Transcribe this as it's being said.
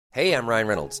Hey, I'm Ryan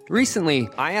Reynolds. Recently,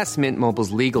 I asked Mint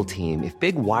Mobile's legal team if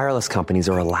big wireless companies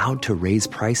are allowed to raise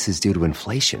prices due to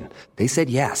inflation. They said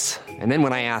yes. And then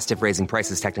when I asked if raising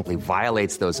prices technically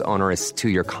violates those onerous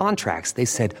two-year contracts, they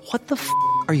said, "What the f***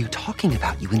 are you talking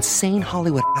about, you insane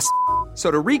Hollywood ass?" So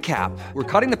to recap, we're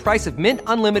cutting the price of Mint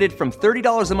Unlimited from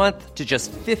 $30 a month to just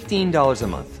 $15 a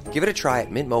month. Give it a try at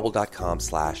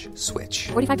mintmobile.com/switch.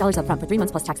 $45 up front for 3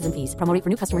 months plus taxes and fees. Promo rate for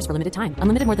new customers for limited time.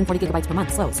 Unlimited more than 40 gigabytes per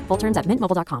month. Slows full terms at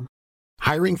mintmobile.com.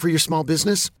 Hiring for your small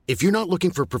business? If you're not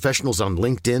looking for professionals on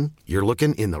LinkedIn, you're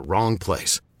looking in the wrong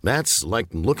place. That's like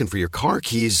looking for your car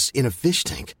keys in a fish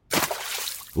tank.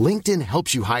 LinkedIn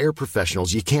helps you hire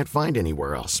professionals you can't find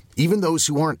anywhere else, even those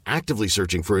who aren't actively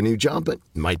searching for a new job but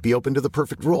might be open to the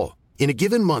perfect role. In a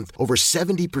given month, over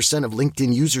 70% of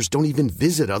LinkedIn users don't even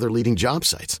visit other leading job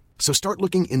sites. So start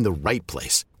looking in the right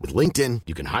place. With LinkedIn,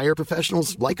 you can hire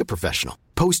professionals like a professional.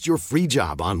 Post your free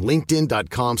job on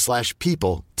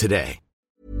linkedin.com/people today.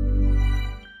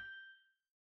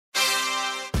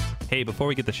 Hey, before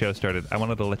we get the show started, I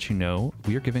wanted to let you know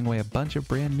we are giving away a bunch of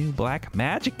brand new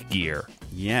Blackmagic gear.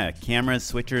 Yeah, cameras,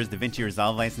 switchers, DaVinci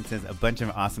Resolve licenses, a bunch of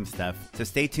awesome stuff. So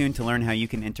stay tuned to learn how you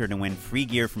can enter to win free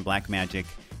gear from Blackmagic,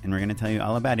 and we're going to tell you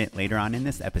all about it later on in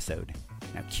this episode.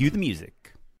 Now cue the music.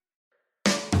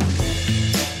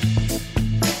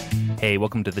 Hey,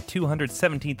 welcome to the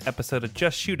 217th episode of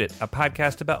Just Shoot It, a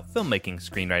podcast about filmmaking,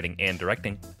 screenwriting, and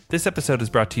directing. This episode is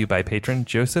brought to you by patron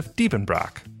Joseph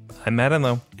Diebenbrock. I'm Matt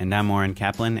Enlow. And I'm Warren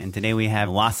Kaplan, and today we have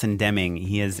Lawson Deming.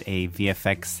 He is a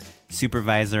VFX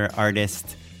supervisor,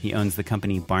 artist. He owns the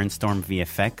company Barnstorm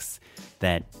VFX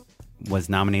that was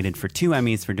nominated for 2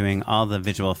 Emmys for doing all the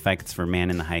visual effects for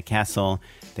Man in the High Castle.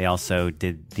 They also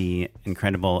did the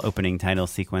incredible opening title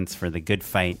sequence for The Good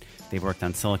Fight. They've worked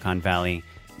on Silicon Valley.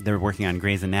 They're working on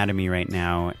Grey's Anatomy right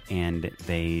now, and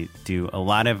they do a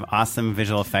lot of awesome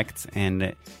visual effects.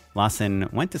 And Lawson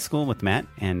went to school with Matt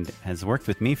and has worked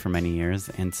with me for many years.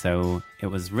 And so it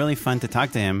was really fun to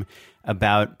talk to him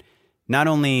about not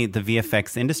only the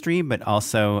VFX industry, but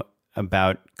also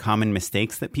about common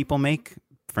mistakes that people make.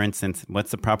 For instance,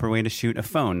 what's the proper way to shoot a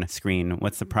phone screen?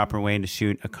 What's the proper way to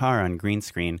shoot a car on green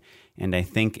screen? And I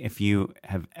think if you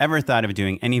have ever thought of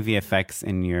doing any VFX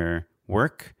in your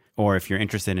work, or if you're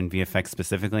interested in VFX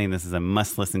specifically, this is a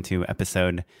must-listen-to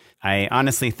episode. I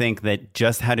honestly think that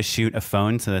just how to shoot a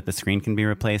phone so that the screen can be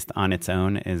replaced on its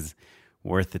own is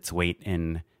worth its weight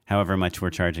in however much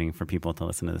we're charging for people to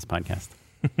listen to this podcast.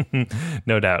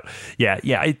 No doubt. Yeah.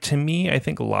 To me, I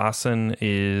think Lawson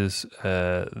is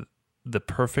the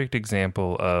perfect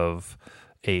example of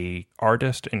a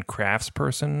artist and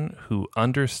craftsperson who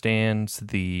understands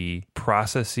the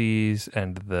processes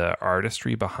and the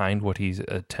artistry behind what he's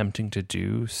attempting to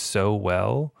do so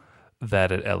well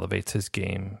that it elevates his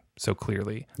game so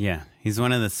clearly. Yeah, he's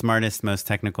one of the smartest, most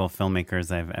technical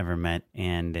filmmakers I've ever met,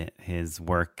 and his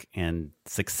work and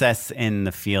success in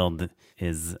the field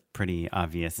is pretty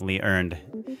obviously earned.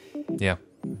 Yeah.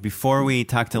 Before we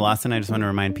talk to Lawson, I just want to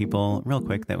remind people real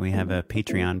quick that we have a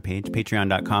Patreon page,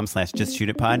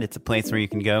 patreon.com/justshootitpod. It's a place where you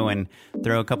can go and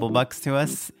throw a couple bucks to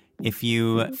us. If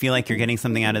you feel like you're getting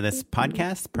something out of this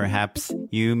podcast, perhaps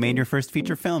you made your first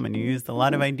feature film and you used a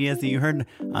lot of ideas that you heard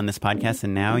on this podcast,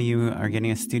 and now you are getting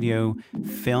a studio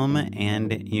film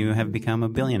and you have become a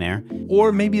billionaire.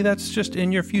 Or maybe that's just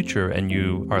in your future and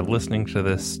you are listening to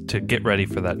this to get ready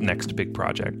for that next big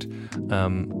project.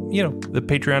 The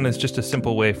Patreon is just a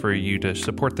simple way for you to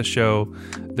support the show.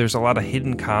 There's a lot of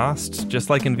hidden costs. Just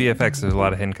like in VFX, there's a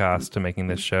lot of hidden costs to making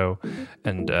this show.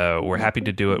 And we're happy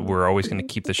to do it. We're always going to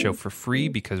keep the show for free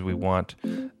because we want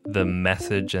the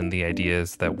message and the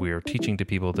ideas that we're teaching to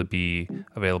people to be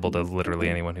available to literally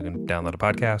anyone who can download a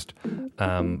podcast.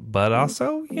 But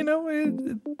also,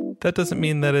 that doesn't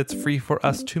mean that it's free for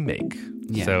us to make.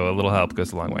 Yeah. So a little help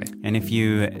goes a long way. And if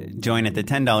you join at the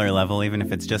 $10 level, even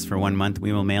if it's just for 1 month,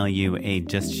 we will mail you a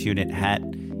Just Shoot It hat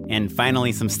and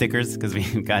finally some stickers, because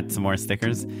we've got some more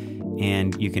stickers.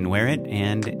 And you can wear it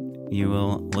and you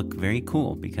will look very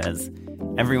cool, because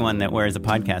everyone that wears a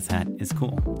podcast hat is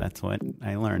cool. That's what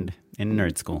I learned in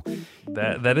nerd school.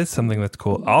 That is something that's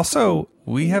cool. Also,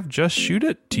 we have Just Shoot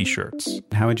It t-shirts.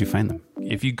 How would you find them?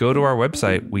 If you go to our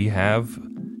website, we have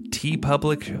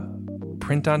TeePublic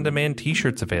print-on-demand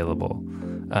t-shirts available.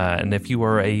 And if you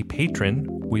are a patron,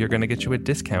 we are going to get you a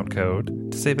discount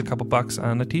code to save a couple bucks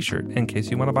on a t-shirt in case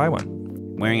you want to buy one.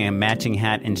 Wearing a matching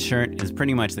hat and shirt is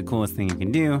pretty much the coolest thing you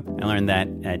can do. I learned that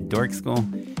at Dork School.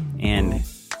 And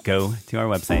go to our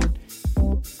website.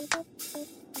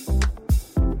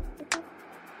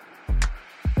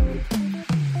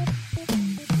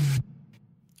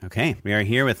 Okay, we are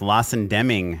here with Lawson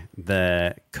Deming,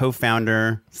 the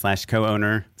co-founder /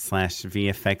 co-owner /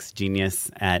 VFX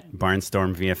genius at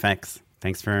Barnstorm VFX.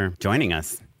 Thanks for joining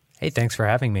us. Hey, thanks for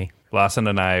having me. Lawson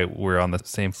and I were on the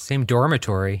same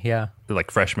dormitory, yeah.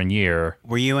 like freshman year.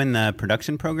 Were you in the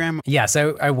production program? Yes,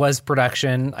 I was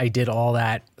production. I did all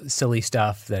that silly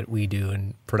stuff that we do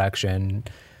in production,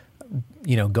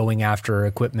 going after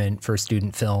equipment for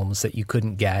student films that you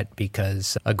couldn't get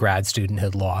because a grad student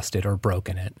had lost it or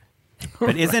broken it.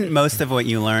 But isn't most of what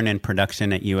you learn in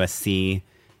production at USC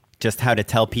just how to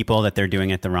tell people that they're doing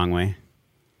it the wrong way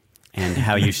and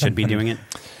how you should be doing it?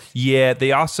 Yeah,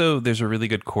 there's a really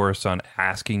good course on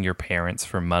asking your parents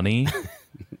for money,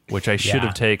 which I should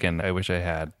have taken. I wish I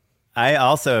had. I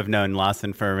also have known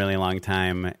Lawson for a really long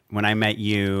time. When I met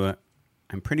you,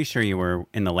 I'm pretty sure you were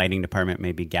in the lighting department,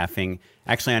 maybe gaffing,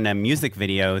 actually on a music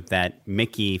video that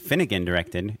Mickey Finnegan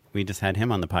directed. We just had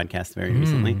him on the podcast very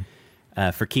recently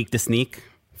for Keek to Sneak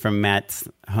from Matt's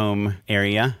home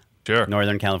area, sure,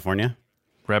 Northern California.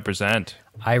 Represent.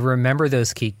 I remember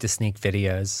those Keek to Sneak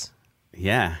videos.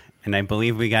 Yeah, and I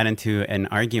believe we got into an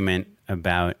argument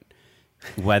about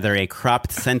whether a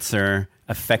cropped sensor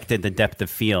affected the depth of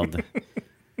field.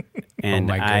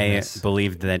 And I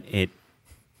believed that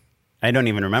I don't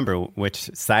even remember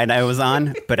which side I was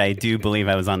on, but I do believe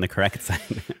I was on the correct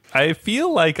side. I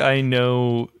feel like I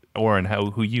know, Oren,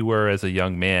 who you were as a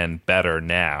young man better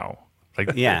now.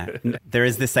 Yeah, there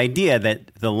is this idea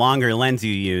that the longer lens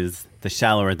you use, the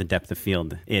shallower the depth of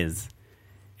field is.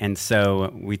 And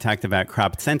so we talked about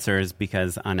cropped sensors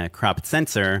because on a cropped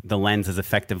sensor, the lens is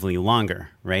effectively longer,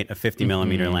 right? A 50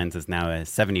 millimeter lens is now a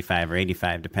 75 or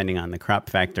 85, depending on the crop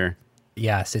factor.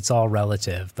 Yes, it's all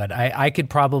relative, but I could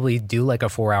probably do like a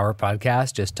 4-hour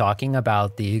podcast just talking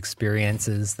about the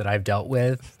experiences that I've dealt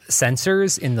with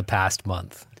sensors in the past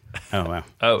month. Oh, wow.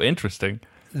 Oh, interesting.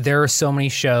 There are so many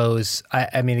shows.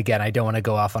 I mean, again, I don't want to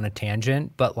go off on a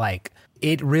tangent, but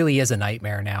it really is a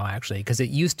nightmare now, actually, because it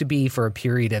used to be for a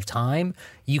period of time,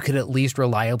 you could at least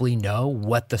reliably know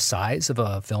what the size of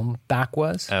a film back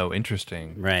was. Oh,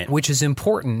 interesting. Right. Which is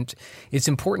important. It's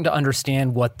important to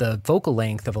understand what the focal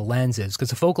length of a lens is, because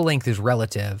the focal length is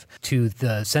relative to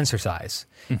the sensor size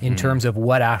in terms of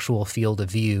what actual field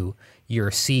of view you're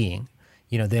seeing.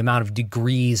 The amount of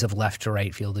degrees of left to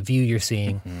right field of view you're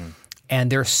seeing. And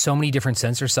there's so many different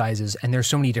sensor sizes, and there's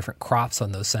so many different crops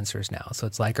on those sensors now. So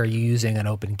it's like, are you using an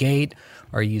open gate?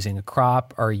 Are you using a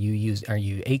crop? Are you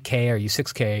 8K? Are you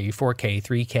 6K? Are you 4K?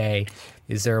 3K?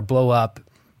 Is there a blow up?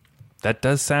 That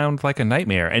does sound like a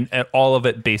nightmare. And all of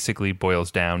it basically boils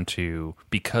down to,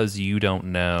 because you don't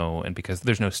know and because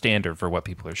there's no standard for what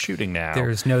people are shooting now.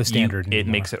 There's no standard anymore. It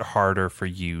makes it harder for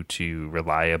you to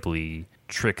reliably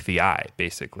trick the eye,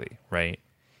 basically, right?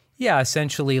 Yeah,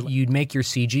 essentially, you'd make your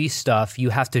CG stuff, you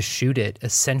have to shoot it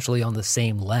essentially on the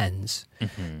same lens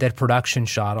that production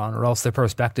shot on, or else the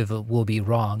perspective will be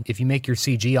wrong. If you make your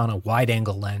CG on a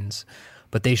wide-angle lens,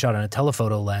 but they shot on a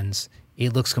telephoto lens,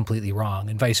 it looks completely wrong,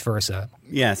 and vice versa.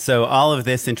 Yeah, so all of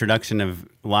this introduction of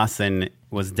Lawson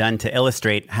was done to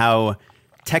illustrate how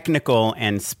technical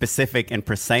and specific and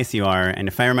precise you are. And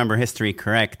if I remember history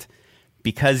correct,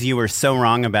 because you were so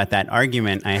wrong about that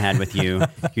argument I had with you,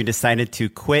 you decided to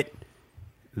quit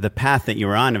the path that you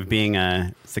were on of being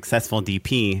a successful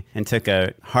DP and took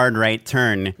a hard right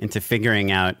turn into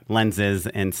figuring out lenses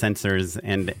and sensors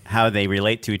and how they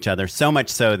relate to each other, so much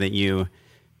so that you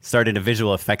started a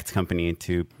visual effects company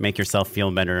to make yourself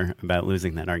feel better about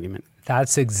losing that argument.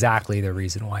 That's exactly the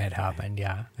reason why it happened,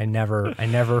 yeah. I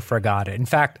never forgot it. In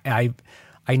fact, I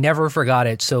never forgot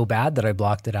it so bad that I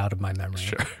blocked it out of my memory.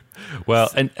 Sure. Well,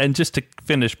 and just to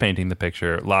finish painting the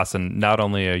picture, Lawson, not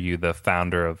only are you the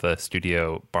founder of the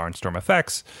studio Barnstorm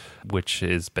Effects, which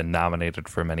has been nominated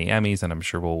for many Emmys, and I'm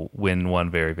sure will win one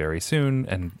very, very soon,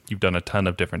 and you've done a ton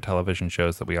of different television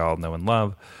shows that we all know and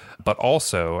love, but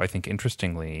also, I think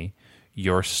interestingly,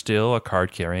 you're still a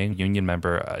card-carrying union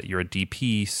member. You're a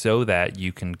DP so that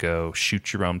you can go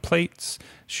shoot your own plates,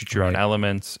 shoot your own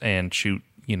elements, and shoot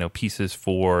pieces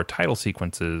for title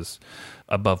sequences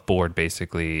above board,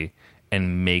 basically,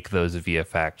 and make those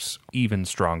VFX even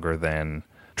stronger than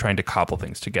trying to cobble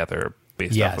things together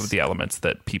based off of the elements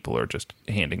that people are just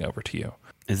handing over to you.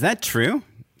 Is that true?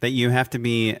 That you have to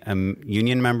be a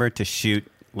union member to shoot,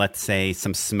 let's say,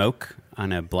 some smoke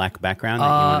on a black background that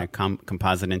you want to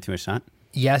composite into a shot?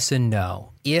 Yes and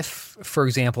no. If, for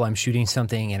example, I'm shooting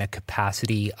something in a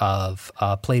capacity of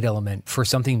a plate element for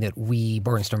something that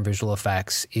Barnstorm Visual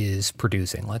Effects, is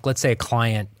producing, like let's say a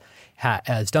client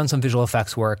has done some visual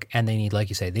effects work and they need, like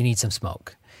you say, they need some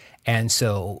smoke. And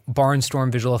so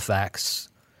Barnstorm Visual Effects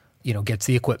gets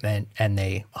the equipment and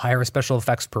they hire a special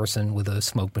effects person with a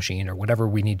smoke machine or whatever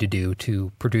we need to do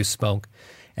to produce smoke.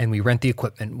 And we rent the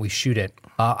equipment, we shoot it.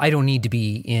 I don't need to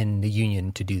be in the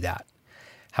union to do that.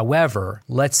 However,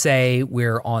 let's say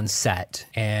we're on set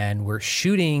and we're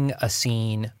shooting a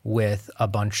scene with a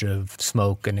bunch of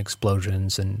smoke and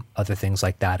explosions and other things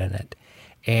like that in it.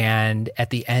 And at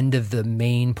the end of the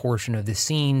main portion of the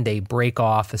scene, they break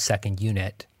off a second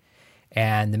unit.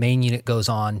 And the main unit goes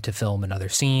on to film another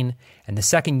scene. And the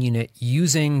second unit,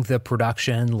 using the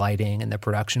production lighting and the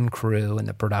production crew and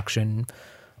the production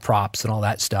props and all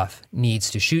that stuff, needs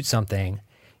to shoot something.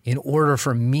 In order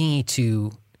for me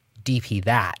to DP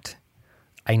that,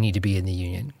 I need to be in the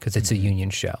union because it's a union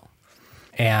show.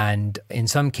 And in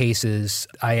some cases,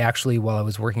 I actually, while I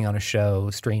was working on a show,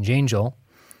 Strange Angel,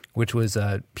 which was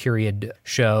a period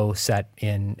show set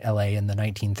in LA in the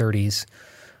 1930s,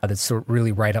 that's sort of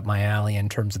really right up my alley in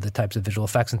terms of the types of visual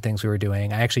effects and things we were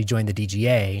doing. I actually joined the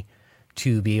DGA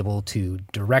to be able to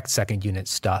direct second unit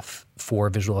stuff for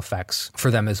visual effects for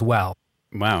them as well.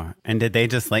 Wow. And did they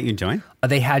just let you join?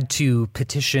 They had to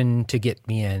petition to get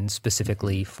me in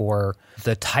specifically for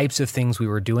the types of things we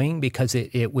were doing because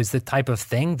it was the type of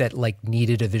thing that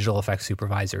needed a visual effects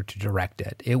supervisor to direct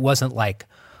it. It wasn't like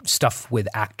stuff with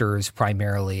actors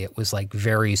primarily. It was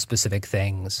very specific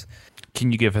things.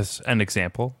 Can you give us an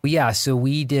example? Yeah, so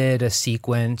we did a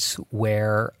sequence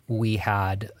where we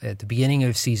had, at the beginning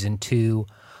of season 2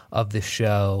 of the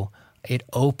show, it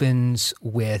opens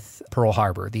with Pearl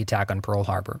Harbor, the attack on Pearl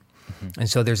Harbor. Mm-hmm. And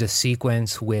so there's a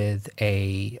sequence with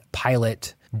a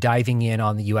pilot diving in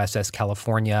on the USS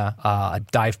California, a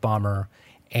dive bomber,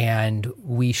 and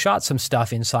we shot some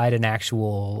stuff inside an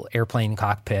actual airplane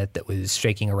cockpit that was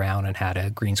shaking around and had a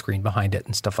green screen behind it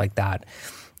and stuff like that.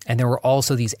 And there were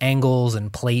also these angles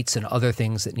and plates and other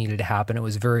things that needed to happen. It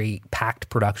was a very packed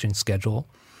production schedule.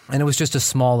 And it was just a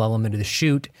small element of the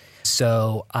shoot.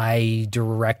 So I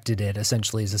directed it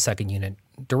essentially as a second unit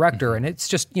director. Mm-hmm. And it's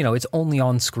just, it's only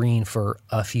on screen for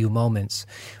a few moments.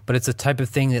 But it's a type of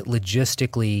thing that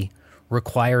logistically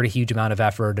required a huge amount of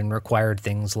effort and required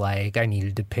things like I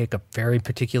needed to pick a very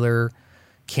particular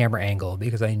camera angle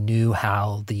because I knew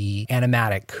how the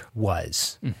animatic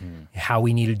was, how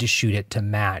we needed to shoot it to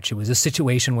match. It was a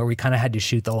situation where we kind of had to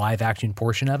shoot the live action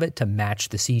portion of it to match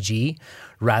the CG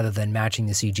rather than matching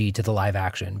the CG to the live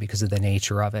action because of the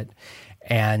nature of it.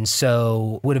 And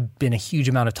so it would have been a huge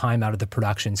amount of time out of the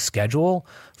production schedule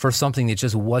for something that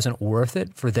just wasn't worth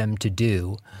it for them to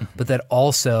do, but that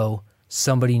also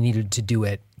somebody needed to do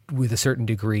it with a certain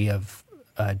degree of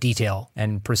detail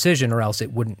and precision, or else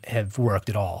it wouldn't have worked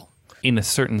at all. In a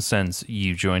certain sense,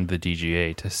 you joined the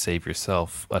DGA to save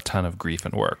yourself a ton of grief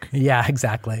and work. Yeah,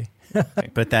 exactly.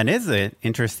 But that is an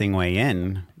interesting way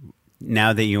in.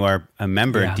 Now that you are a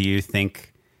member, do you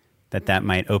think that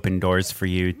might open doors for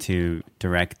you to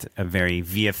direct a very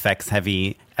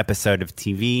VFX-heavy episode of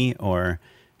TV or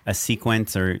a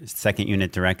sequence or second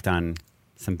unit direct on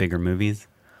some bigger movies?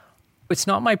 It's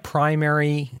not my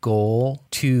primary goal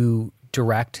to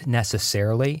direct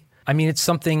necessarily. I mean, it's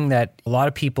something that a lot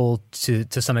of people to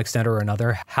some extent or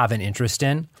another have an interest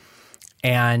in.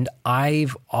 And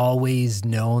I've always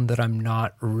known that I'm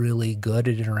not really good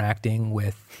at interacting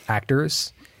with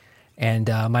actors. And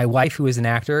my wife, who is an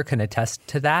actor, can attest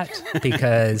to that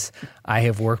because I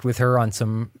have worked with her on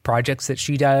some projects that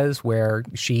she does where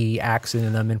she acts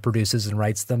in them and produces and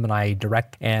writes them and I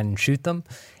direct and shoot them.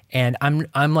 And I'm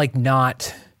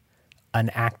not an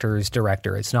actor's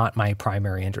director. It's not my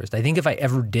primary interest. I think if I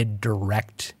ever did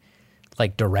direct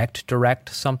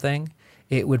something,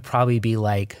 it would probably be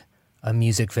like a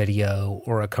music video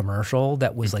or a commercial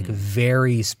that was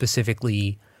very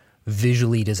specifically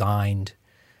visually designed,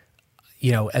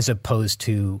 as opposed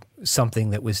to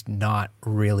something that was not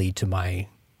really to my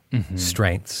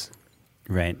strengths.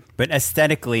 Right. But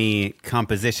aesthetically,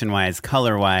 composition-wise,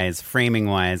 color-wise,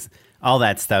 framing-wise, all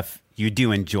that stuff you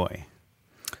do enjoy.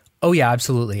 Oh, yeah,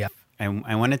 absolutely.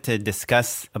 I wanted to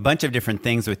discuss a bunch of different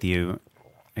things with you.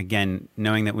 Again,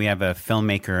 knowing that we have a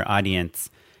filmmaker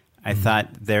audience, I thought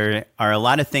there are a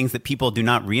lot of things that people do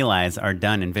not realize are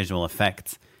done in visual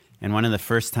effects. And one of the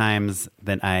first times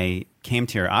that I came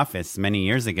to your office many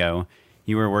years ago,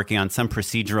 you were working on some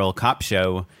procedural cop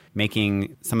show,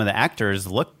 making some of the actors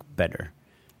look better.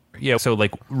 Yeah, so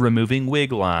removing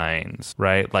wig lines,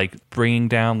 right? Bringing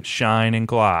down shine and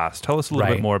gloss. Tell us a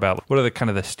little bit more about what are the kind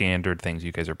of the standard things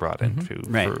you guys are brought into.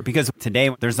 Right, because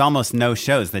today there's almost no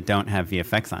shows that don't have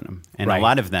VFX on them. And a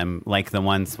lot of them, like the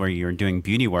ones where you're doing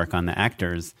beauty work on the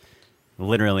actors,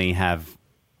 literally have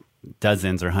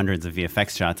dozens or hundreds of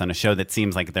VFX shots on a show that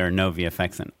seems like there are no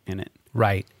VFX in it.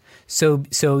 Right. So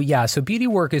beauty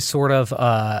work is sort of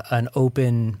an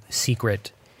open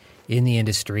secret in the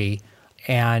industry.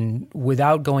 And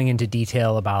without going into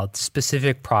detail about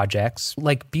specific projects,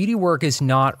 like beauty work is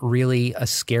not really a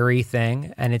scary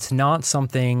thing, and it's not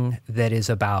something that is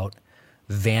about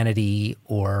vanity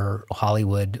or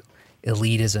Hollywood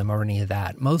elitism or any of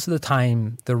that. Most of the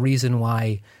time, the reason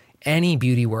why any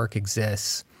beauty work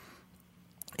exists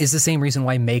is the same reason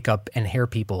why makeup and hair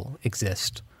people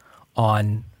exist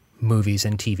on movies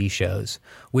and TV shows,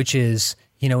 which is,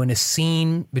 in a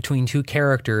scene between two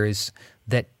characters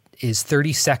that is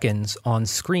 30 seconds on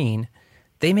screen,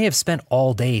 they may have spent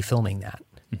all day filming that,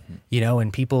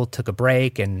 and people took a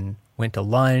break and went to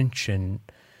lunch and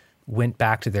went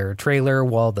back to their trailer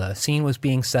while the scene was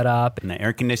being set up. And the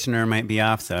air conditioner might be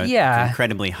off, so it's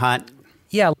incredibly hot.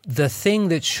 Yeah, the thing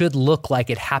that should look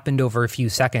like it happened over a few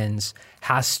seconds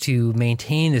has to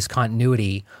maintain this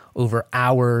continuity over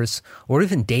hours or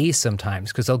even days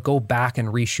sometimes, because they'll go back and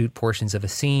reshoot portions of a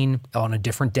scene on a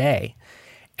different day.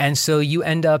 And so you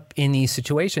end up in these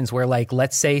situations where, like,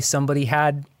 let's say somebody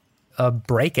had a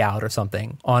breakout or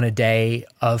something on a day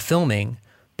of filming,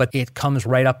 but it comes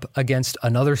right up against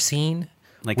another scene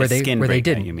like where a they skin where they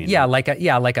breakout, didn't. you mean? Yeah, like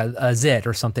a zit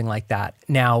or something like that.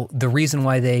 Now, the reason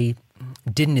why they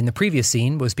didn't in the previous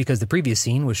scene was because the previous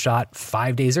scene was shot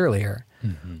 5 days earlier,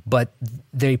 but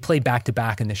they played back to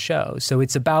back in the show. So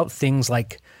it's about things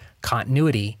like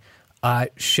continuity.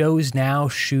 Shows now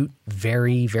shoot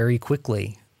very, very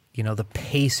quickly. The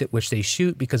pace at which they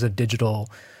shoot because of digital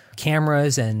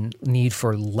cameras and need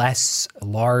for less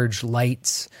large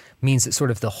lights means that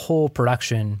sort of the whole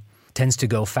production tends to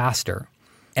go faster.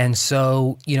 And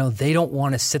so, they don't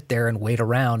want to sit there and wait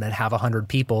around and have 100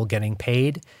 people getting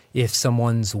paid if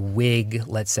someone's wig,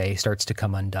 let's say, starts to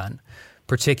come undone,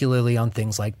 particularly on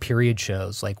things like period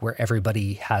shows, like where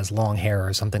everybody has long hair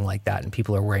or something like that and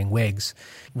people are wearing wigs.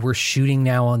 We're shooting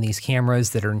now on these cameras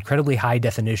that are incredibly high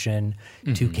definition,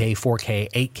 2K, 4K,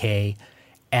 8K,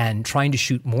 and trying to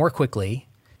shoot more quickly,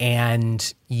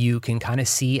 and you can kind of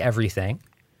see everything.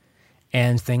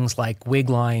 And things like wig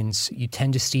lines, you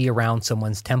tend to see around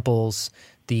someone's temples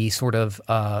the sort of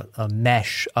a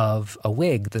mesh of a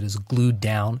wig that is glued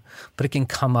down, but it can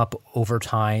come up over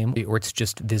time or it's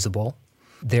just visible.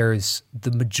 There's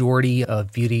the majority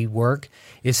of beauty work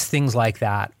is things like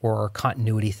that, or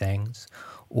continuity things,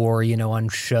 or, on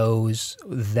shows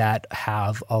that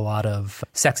have a lot of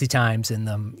sexy times in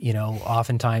them,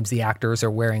 oftentimes the actors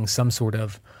are wearing some sort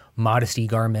of modesty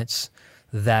garments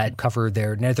that cover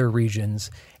their nether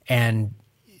regions, and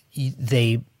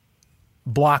they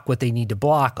block what they need to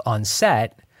block on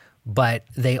set, but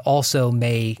they also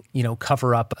may,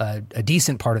 cover up a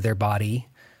decent part of their body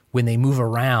when they move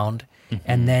around.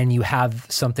 And then you have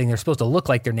something, they're supposed to look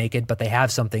like they're naked, but they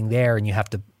have something there and you have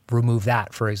to remove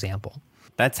that, for example.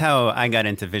 That's how I got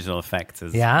into visual effects,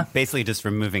 is basically just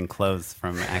removing clothes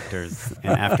from actors in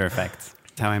After Effects.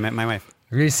 That's how I met my wife.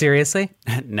 Really, seriously?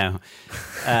 No.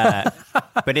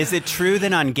 But is it true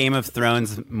that on Game of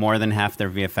Thrones, more than half their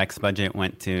VFX budget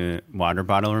went to water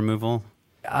bottle removal?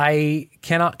 I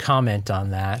cannot comment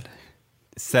on that.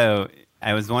 So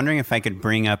I was wondering if I could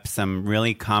bring up some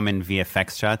really common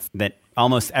VFX shots that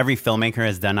almost every filmmaker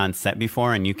has done on set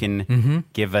before, and you can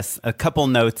give us a couple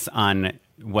notes on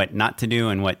what not to do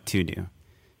and what to do.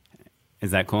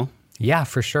 Is that cool? Yeah,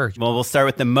 for sure. Well, we'll start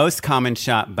with the most common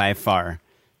shot by far.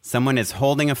 Someone is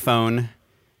holding a phone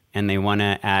and they want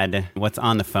to add what's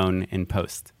on the phone in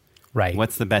post. Right.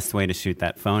 What's the best way to shoot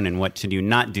that phone, and what should you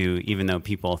not do even though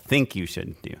people think you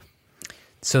should do?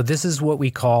 So this is what we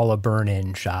call a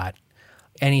burn-in shot.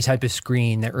 Any type of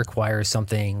screen that requires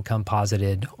something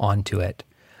composited onto it.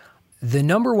 The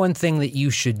number one thing that you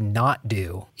should not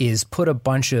do is put a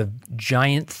bunch of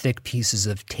giant thick pieces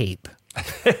of tape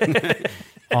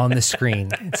on the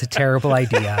screen. It's a terrible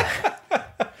idea.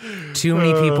 Too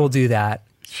many people do that.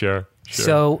 Sure.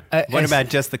 So what about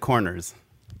just the corners?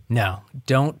 No,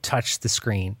 don't touch the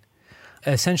screen.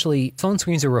 Essentially, phone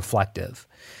screens are reflective.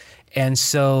 And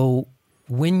so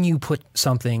when you put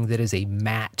something that is a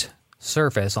matte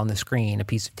surface on the screen, a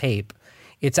piece of tape,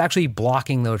 it's actually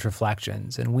blocking those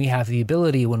reflections. And we have the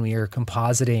ability, when we are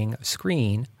compositing a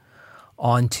screen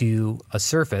onto a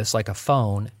surface like a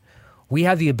phone, we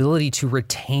have the ability to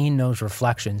retain those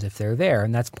reflections if they're there.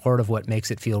 And that's part of what makes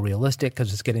it feel realistic,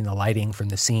 because it's getting the lighting from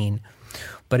the scene.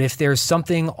 But if there's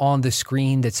something on the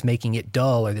screen that's making it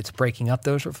dull or that's breaking up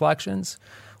those reflections,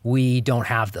 we don't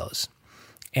have those.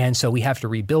 And so we have to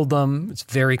rebuild them. It's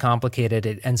very complicated.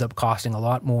 It ends up costing a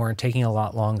lot more and taking a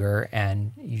lot longer.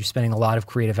 And you're spending a lot of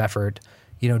creative effort,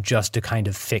 just to kind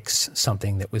of fix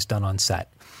something that was done on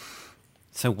set.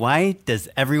 So why does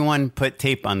everyone put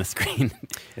tape on the screen?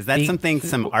 Is that something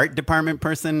some art department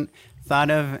person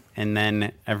thought of and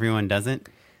then everyone does it?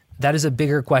 That is a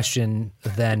bigger question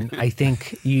than I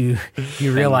think you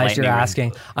realize you're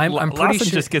asking. I'm pretty Lawson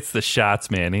sure just gets the shots,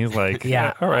 man. He's like,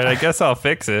 Yeah. all right, I guess I'll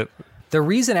fix it. the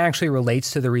reason actually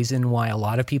relates to the reason why a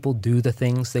lot of people do the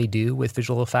things they do with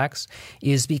visual effects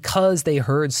is because they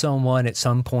heard someone at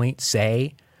some point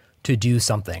say to do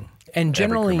something. And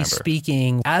generally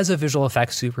speaking, as a visual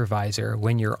effects supervisor,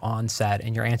 when you're on set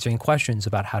and you're answering questions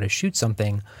about how to shoot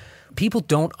something, people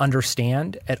don't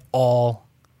understand at all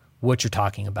what you're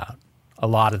talking about a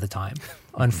lot of the time,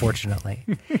 unfortunately.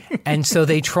 And so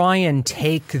they try and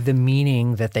take the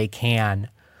meaning that they can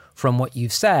from what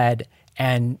you've said.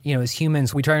 And, you know, as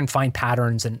humans, we try and find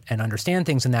patterns and understand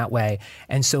things in that way.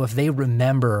 And so if they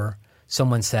remember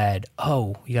someone said,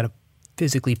 oh, you got to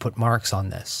physically put marks on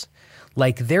this,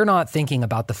 like they're not thinking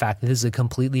about the fact that this is a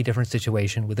completely different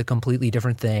situation with a completely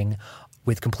different thing,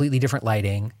 with completely different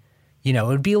lighting. You know, it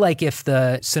would be like if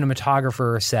the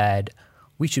cinematographer said,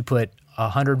 we should put a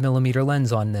 100 millimeter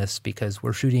lens on this because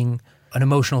we're shooting an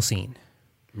emotional scene.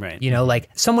 Right. You know, like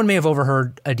someone may have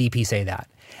overheard a DP say that.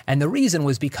 And the reason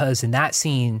was because in that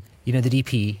scene, you know, the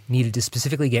DP needed to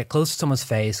specifically get close to someone's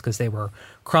face because they were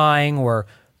crying or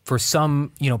for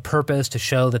some, you know, purpose to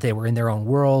show that they were in their own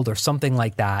world or something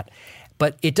like that.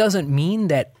 But it doesn't mean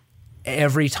that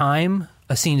every time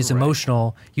a scene is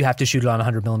emotional, you have to shoot it on a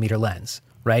 100 millimeter lens,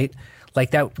 right?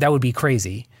 Like that would be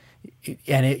crazy.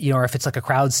 And it, you know, or if it's like a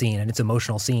crowd scene and it's an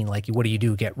emotional scene, like what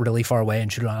do? Get really far away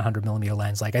and shoot it on a 100 millimeter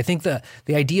lens. Like I think the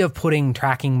idea of putting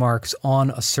tracking marks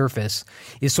on a surface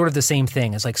is sort of the same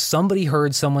thing. It's like somebody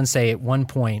heard someone say at one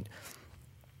point,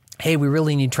 hey, we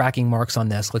really need tracking marks on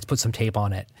this. Let's put some tape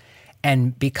on it.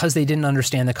 And because they didn't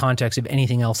understand the context of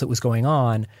anything else that was going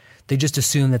on, they just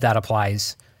assume that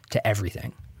applies to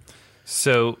everything.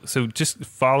 So just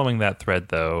following that thread,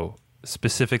 though,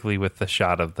 specifically with the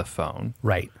shot of the phone.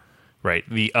 Right. Right.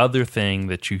 The other thing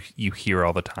that you hear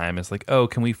all the time is like, oh,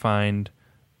 can we find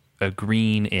a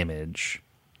green image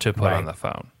to put on the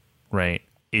phone? Right.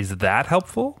 Is that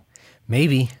helpful?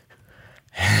 Maybe.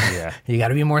 Yeah. You got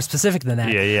to be more specific than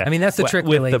that. Yeah. I mean, that's the trick.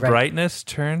 With really, the right? brightness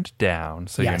turned down,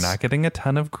 so Yes. you're not getting a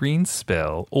ton of green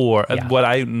spill. Or what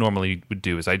I normally would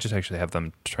do is I just actually have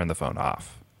them turn the phone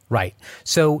off. Right.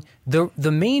 So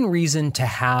the main reason to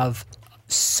have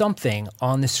something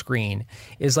on the screen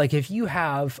is like if you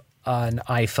have an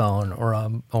iPhone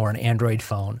or an Android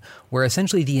phone where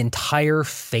essentially the entire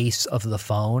face of the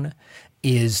phone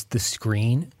is the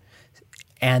screen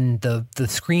and the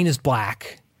screen is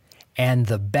black and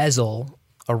the bezel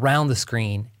around the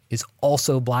screen is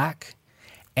also black,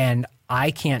 and I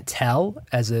can't tell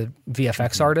as a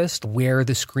VFX artist where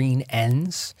the screen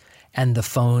ends and the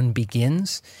phone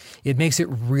begins, it makes it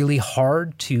really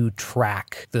hard to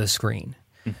track the screen.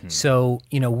 Mm-hmm. So,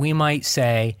 you know, we might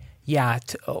say,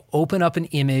 to open up an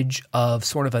image of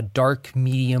sort of a dark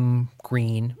medium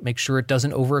green, make sure it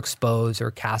doesn't overexpose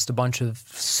or cast a bunch of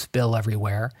spill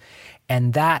everywhere.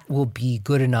 And that will be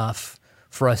good enough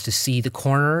for us to see the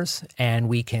corners and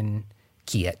we can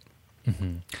key it.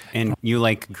 Mm-hmm. And you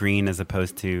like green as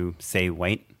opposed to, say,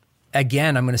 white?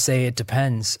 Again, I'm going to say it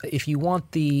depends. If you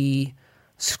want the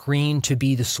screen to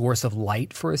be the source of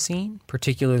light for a scene,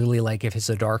 particularly like if it's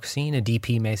a dark scene, a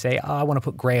DP may say, I want to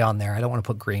put gray on there. I don't want to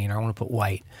put green, or I want to put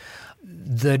white.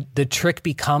 The trick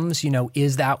becomes, you know,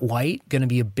 is that white going to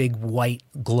be a big white,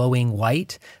 glowing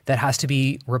white that has to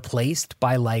be replaced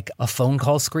by like a phone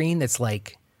call screen that's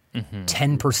like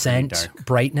 10%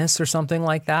 brightness or something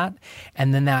like that?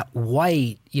 And then that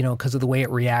white, you know, because of the way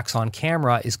it reacts on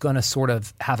camera, is going to sort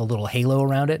of have a little halo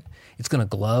around it. It's going to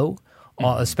glow.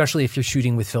 Especially if you're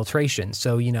shooting with filtration.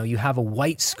 So, you know, you have a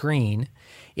white screen,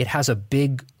 it has a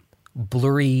big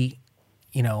blurry,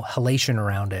 you know, halation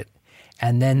around it.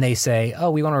 And then they say, oh,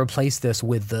 we want to replace this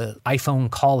with the iPhone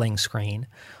calling screen,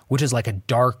 which is like a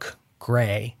dark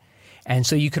gray. And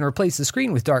so you can replace the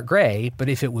screen with dark gray, but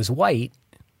if it was white,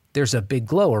 there's a big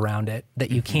glow around it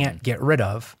that you can't get rid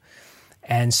of.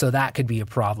 And so that could be a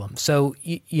problem. So,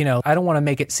 you know, I don't want to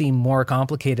make it seem more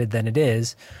complicated than it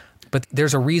is. But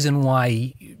there's a reason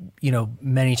why, you know,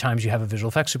 many times you have a visual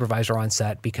effects supervisor on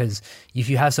set, because if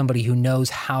you have somebody who knows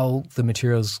how the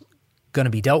material's going to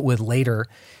be dealt with later,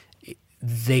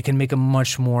 they can make a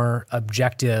much more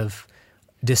objective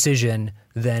decision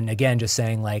than, again, just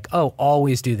saying like, oh,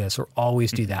 always do this or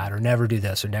always do that or never do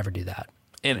this or never do that.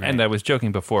 And I was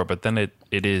joking before, but then it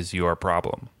is your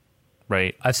problem,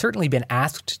 right? I've certainly been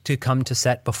asked to come to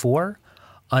set before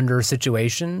under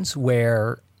situations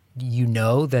where you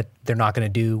know that they're not going to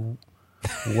do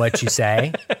what you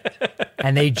say.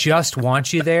 And they just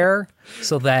want you there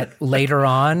so that later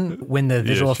on, when the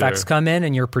visual effects come in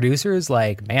and your producer is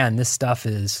like, man, this stuff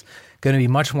is going to be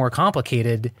much more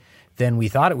complicated than we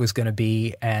thought it was going to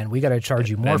be, and we got to charge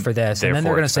you more for this. And then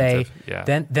they're going to say,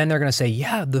 then they're going to say,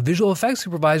 yeah, the visual effects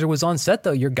supervisor was on set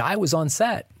though. Your guy was on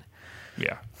set.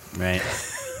 Yeah. Right.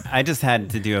 I just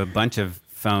had to do a bunch of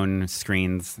phone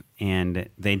screens, and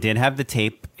they did have the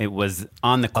tape. It was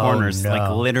on the corners, like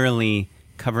literally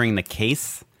covering the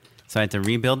case. So I had to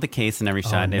rebuild the case in every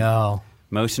shot.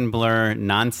 Motion blur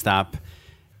nonstop.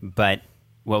 But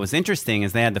what was interesting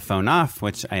is they had the phone off,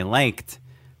 which I liked.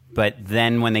 But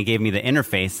then when they gave me the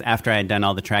interface, after I had done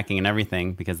all the tracking and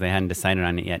everything, because they hadn't decided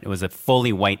on it yet, it was a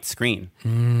fully white screen.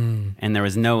 And there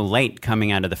was no light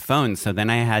coming out of the phone. So then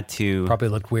I had to... Probably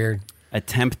looked weird.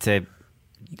 Attempt to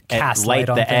Cast light light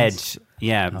on the things. edge.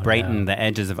 Yeah, brighten the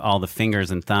edges of all the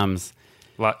fingers and thumbs.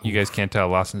 You guys can't tell.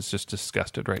 Lawson's just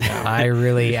disgusted right now. I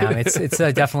really am. It's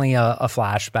definitely a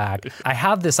flashback. I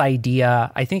have this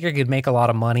idea. I think I could make a lot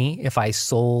of money if I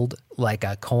sold like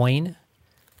a coin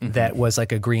that was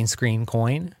like a green screen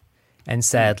coin and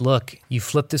said, look, you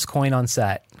flip this coin on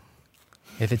set.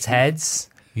 If it's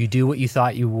heads, you do what you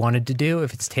thought you wanted to do.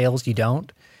 If it's tails, you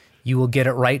don't. You will get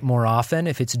it right more often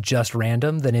if it's just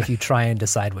random than if you try and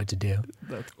decide what to do.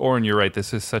 Oren, you're right.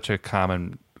 This is such a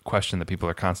common question that people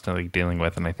are constantly dealing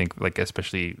with. And I think like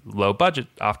especially low budget,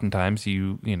 oftentimes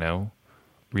you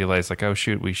realize like, oh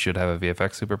shoot, we should have a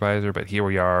VFX supervisor, but here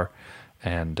we are.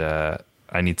 And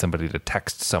I need somebody to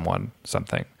text someone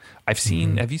something. I've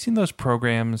seen, have you seen those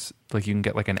programs, like you can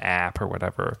get like an app or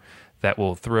whatever that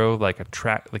will throw like a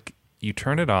track, like you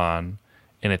turn it on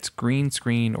and it's green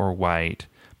screen or white,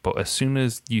 but as soon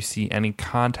as you see any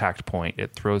contact point,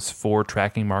 it throws 4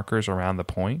 tracking markers around the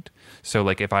point. So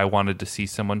like if I wanted to see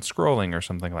someone scrolling or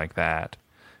something like that,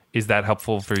 is that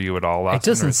helpful for you at all, Lawson? It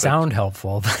doesn't sound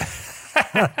helpful.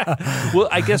 Well,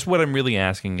 I guess what I'm really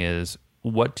asking is,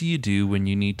 what do you do when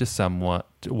you need to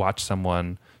watch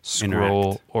someone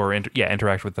scroll or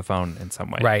interact with the phone in some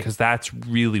way? Right. Because that's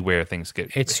really where things get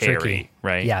hairy, tricky,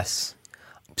 right? Yes.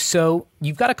 So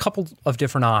you've got a couple of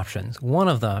different options. One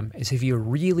of them is if you're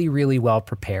really, really well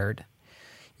prepared,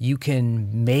 you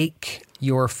can make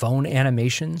your phone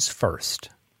animations first.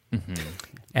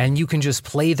 And you can just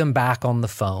play them back on the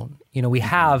phone. We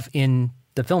have in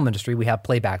the film industry, we have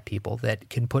playback people that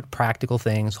can put practical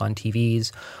things on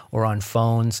TVs or on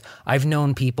phones. I've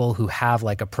known people who have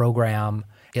like a program,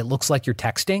 it looks like you're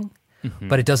texting,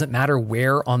 but it doesn't matter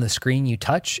where on the screen you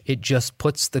touch, it just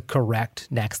puts the correct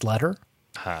next letter.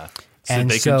 So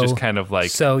they can just kind of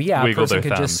like a wiggle person their could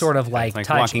thumbs. just sort of like Like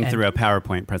touch walking through a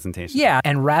PowerPoint presentation. Yeah,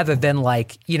 and rather than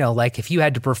like if you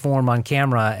had to perform on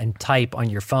camera and type on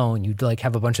your phone, you'd like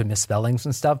have a bunch of misspellings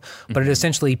and stuff, but it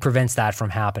essentially prevents that from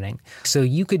happening. So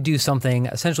you could do something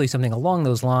along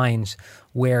those lines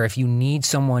where if you need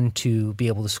someone to be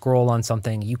able to scroll on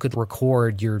something, you could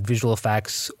record your visual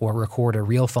effects or record a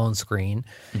real phone screen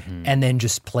and then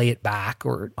just play it back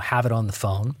or have it on the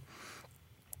phone.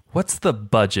 What's the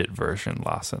budget version,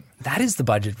 Lawson? That is the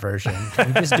budget version.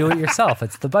 You just do it yourself.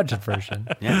 It's the budget version.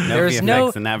 Yeah, there's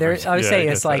VFX in that version. I would say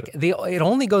it's like it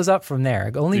only goes up from there.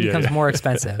 It only becomes more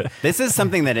expensive. This is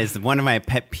something that is one of my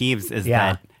pet peeves is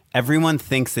that everyone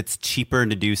thinks it's cheaper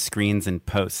to do screens in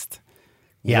post.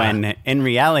 Yeah. When in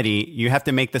reality, you have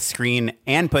to make the screen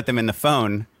and put them in the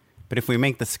phone. But if we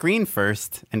make the screen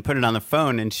first and put it on the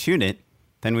phone and shoot it,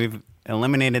 then we've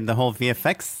eliminated the whole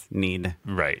VFX need.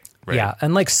 Right. Yeah,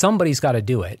 and like somebody's got to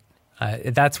do it.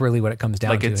 That's really what it comes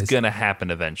down to. Like it's going to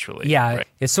happen eventually. Yeah, right?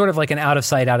 It's sort of like an out of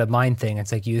sight, out of mind thing.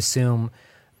 It's like you assume,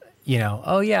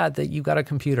 that you got a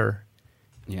computer.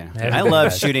 Yeah, I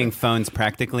love shooting phones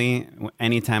practically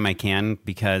anytime I can,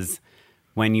 because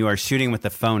when you are shooting with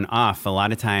the phone off, a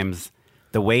lot of times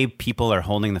the way people are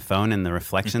holding the phone and the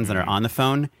reflections that are on the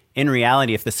phone, in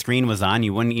reality, if the screen was on,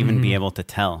 you wouldn't even be able to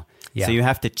tell. Yeah. So you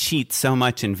have to cheat so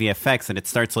much in VFX that it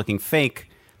starts looking fake.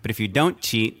 But if you don't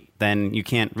cheat, then you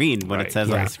can't read what it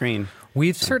says on the screen.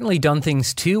 We've certainly done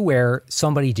things too where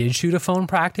somebody did shoot a phone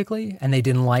practically and they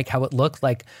didn't like how it looked.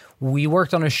 Like we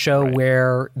worked on a show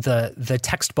where the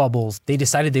text bubbles, they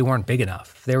decided they weren't big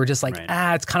enough. They were just like,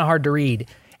 it's kind of hard to read.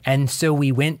 And so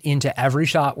we went into every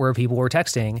shot where people were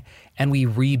texting and we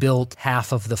rebuilt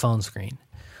half of the phone screen.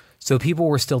 So people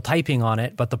were still typing on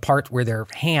it, but the part where their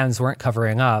hands weren't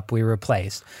covering up, we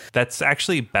replaced. That's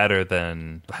actually better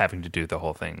than having to do the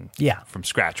whole thing from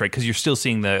scratch, right? Because you're still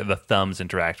seeing the thumbs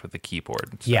interact with the keyboard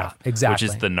and stuff, yeah, exactly.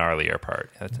 Which is the gnarlier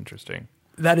part. That's interesting.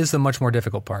 That is the much more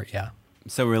difficult part, yeah.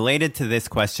 So related to this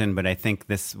question, but I think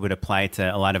this would apply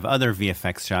to a lot of other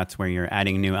VFX shots where you're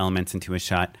adding new elements into a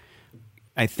shot.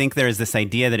 I think there is this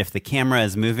idea that if the camera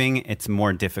is moving, it's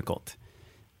more difficult.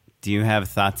 Do you have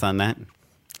thoughts on that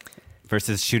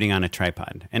versus shooting on a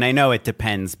tripod? And I know it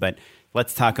depends, but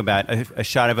let's talk about a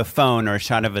shot of a phone or a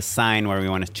shot of a sign where we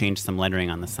want to change some lettering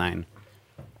on the sign.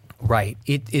 Right.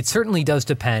 It certainly does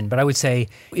depend, but I would say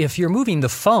if you're moving the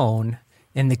phone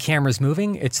and the camera's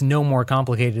moving, it's no more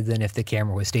complicated than if the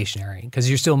camera was stationary because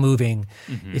you're still moving.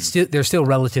 There's still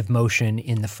relative motion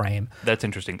in the frame. That's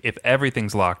interesting. If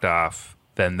everything's locked off,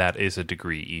 then that is a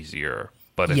degree easier.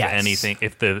 But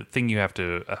if the thing you have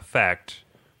to affect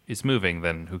is moving,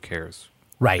 then who cares?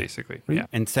 Right. Basically. Yeah.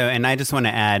 And I just want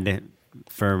to add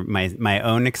for my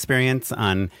own experience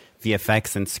on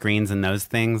VFX and screens and those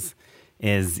things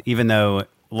is even though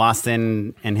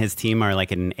Lawson and his team are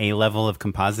like at an A level of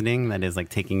compositing, that is like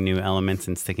taking new elements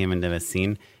and sticking them into a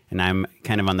scene, and I'm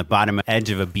kind of on the bottom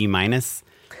edge of a B-.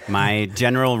 My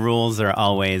general rules are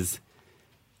always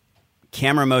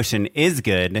camera motion is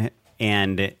good,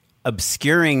 and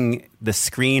obscuring the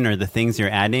screen or the things you're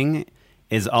adding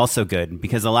is also good,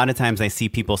 because a lot of times I see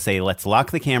people say, let's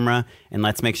lock the camera and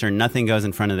let's make sure nothing goes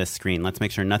in front of this screen. Let's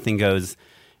make sure nothing goes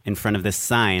in front of this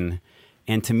sign.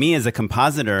 And to me as a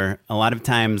compositor, a lot of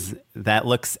times that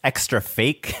looks extra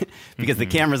fake because the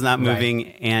camera's not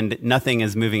moving and nothing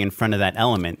is moving in front of that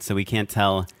element. So we can't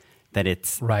tell that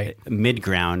it's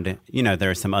mid-ground. You know, there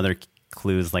are some other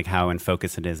clues like how in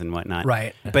focus it is and whatnot.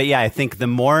 Right. But yeah, I think the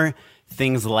more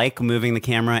things like moving the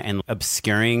camera and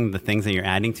obscuring the things that you're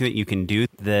adding to it you can do,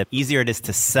 the easier it is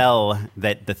to sell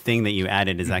that the thing that you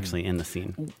added is actually in the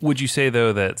scene. Would you say,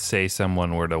 though, that say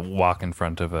someone were to walk in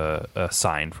front of a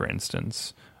sign, for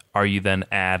instance, are you then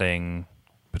adding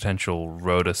potential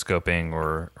rotoscoping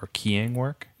or keying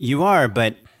work? You are,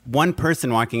 but one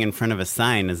person walking in front of a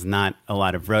sign is not a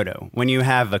lot of roto. When you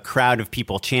have a crowd of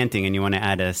people chanting and you want to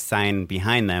add a sign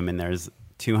behind them and there's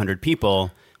 200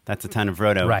 people, that's a ton of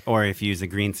roto. Right. Or if you use a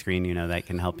green screen, you know, that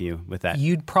can help you with that.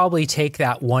 You'd probably take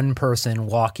that one person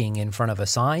walking in front of a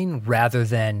sign rather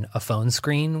than a phone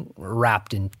screen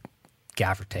wrapped in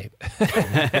gaffer tape.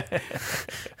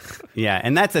 Yeah,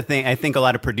 and that's the thing. I think a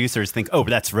lot of producers think, oh,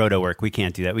 that's roto work. We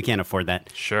can't do that. We can't afford that.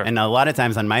 Sure. And a lot of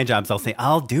times on my jobs, I'll say,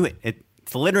 I'll do it.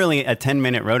 It's literally a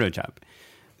 10-minute roto job.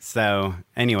 So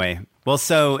anyway, well,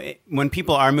 so when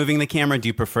people are moving the camera, do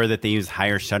you prefer that they use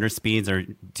higher shutter speeds or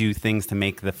do things to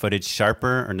make the footage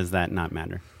sharper, or does that not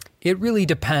matter? It really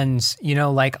depends. You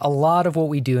know, like a lot of what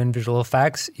we do in visual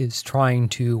effects is trying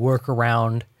to work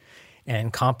around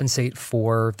and compensate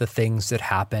for the things that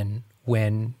happen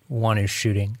when one is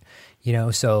shooting. You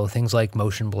know, so things like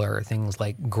motion blur, things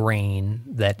like grain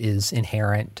that is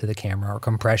inherent to the camera or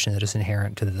compression that is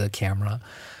inherent to the camera.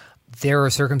 There are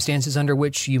circumstances under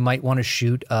which you might want to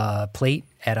shoot a plate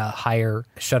at a higher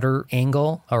shutter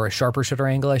angle, or a sharper shutter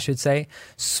angle, I should say.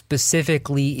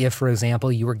 Specifically, if, for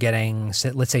example, you were getting,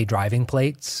 let's say, driving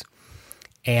plates,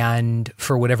 and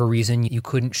for whatever reason, you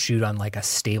couldn't shoot on like a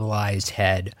stabilized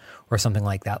head or something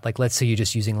like that. Like, let's say you're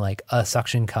just using like a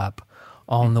suction cup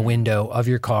on the window of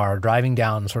your car, driving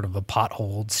down sort of a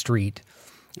potholed street.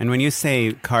 And when you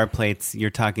say car plates, you're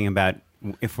talking about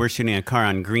if we're shooting a car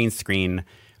on green screen,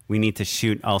 we need to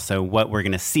shoot also what we're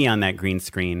going to see on that green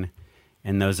screen,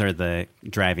 and those are the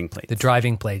driving plates. The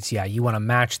driving plates, yeah. You want to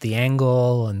match the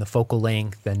angle and the focal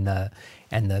length and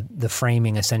the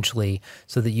framing essentially,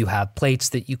 so that you have plates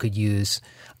that you could use.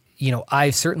 You know,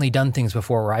 I've certainly done things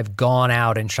before where I've gone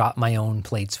out and shot my own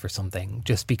plates for something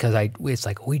just because it's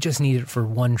like, we just need it for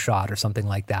one shot or something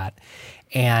like that.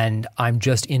 And I'm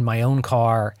just in my own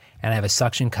car and I have a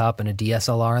suction cup and a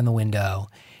DSLR in the window.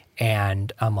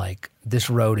 And I'm like,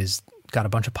 this road has got a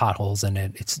bunch of potholes in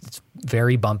it. It's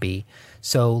very bumpy.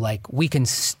 So like we can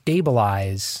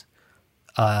stabilize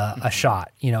a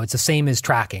shot. You know, it's the same as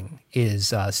tracking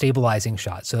is stabilizing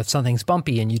shots. So if something's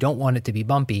bumpy and you don't want it to be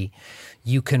bumpy,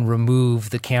 you can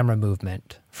remove the camera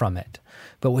movement from it.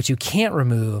 But what you can't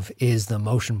remove is the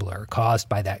motion blur caused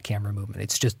by that camera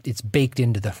movement. It's baked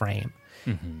into the frame.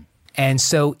 Mm-hmm. And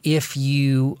so if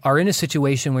you are in a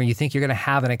situation where you think you're going to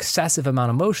have an excessive amount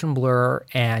of motion blur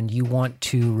and you want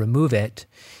to remove it,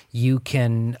 you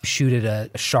can shoot at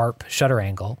a sharp shutter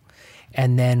angle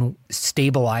and then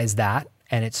stabilize that,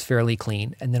 and it's fairly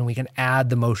clean. And then we can add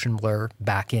the motion blur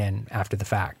back in after the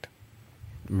fact.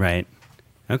 Right.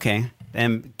 Okay.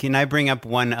 Can I bring up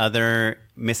one other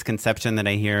misconception that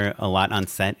I hear a lot on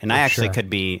set? And I actually could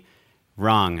be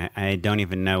wrong. I don't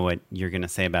even know what you're going to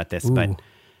say about this, but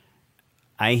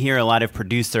I hear a lot of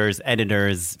producers,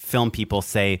 editors, film people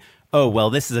say, oh, well,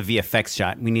 this is a VFX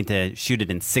shot. We need to shoot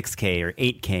it in 6K or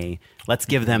 8K. Let's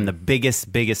give them the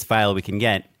biggest file we can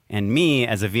get. And me,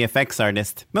 as a VFX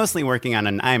artist, mostly working on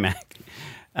an iMac,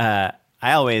 I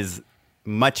always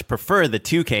much prefer the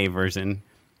 2K version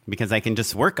because I can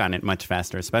just work on it much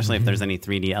faster, especially if there's any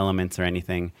 3D elements or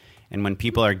anything. And when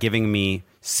people are giving me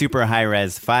super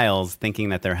high-res files thinking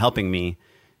that they're helping me,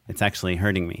 it's actually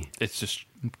hurting me. It's just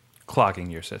clogging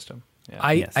your system.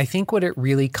 Yeah. I think what it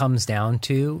really comes down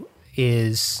to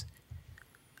is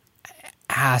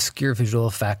ask your visual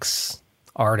effects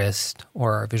artist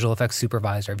or visual effects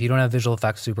supervisor. If you don't have a visual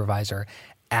effects supervisor,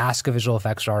 ask a visual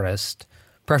effects artist,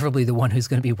 preferably the one who's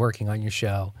going to be working on your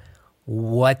show,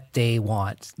 what they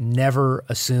want. Never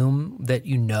assume that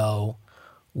you know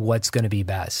what's going to be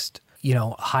best. You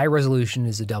know, high resolution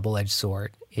is a double-edged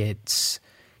sword. It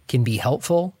can be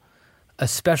helpful,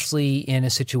 especially in a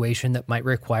situation that might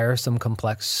require some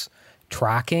complex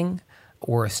tracking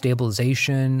or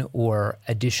stabilization or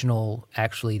additional,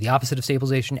 actually the opposite of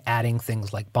stabilization, adding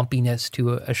things like bumpiness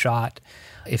to a shot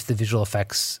if the visual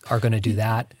effects are going to do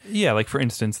that. Yeah, like for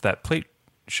instance, that plate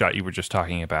shot you were just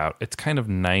talking about, it's kind of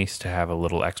nice to have a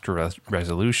little extra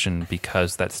resolution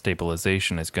because that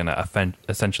stabilization is going to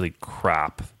essentially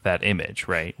crop that image,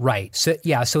 right? Right. So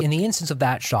in the instance of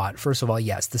that shot, first of all,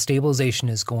 yes, the stabilization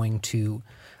is going to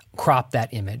crop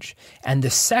that image. And the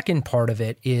second part of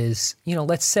it is,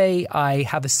 let's say I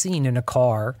have a scene in a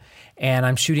car and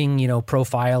I'm shooting,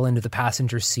 profile into the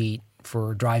passenger seat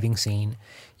for a driving scene,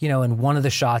 and one of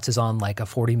the shots is on like a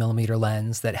 40 millimeter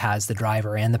lens that has the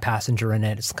driver and the passenger in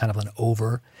it. It's kind of an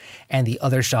over. And the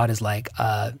other shot is like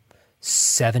a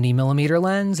 70 millimeter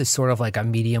lens. It's sort of like a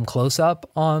medium close up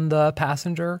on the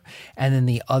passenger. And then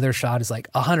the other shot is like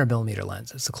a 100 millimeter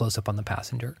lens. It's a close up on the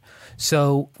passenger.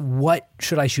 So what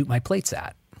should I shoot my plates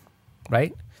at?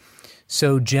 Right?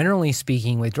 So generally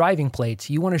speaking, with driving plates,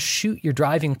 you want to shoot your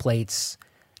driving plates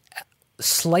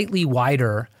slightly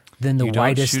wider than the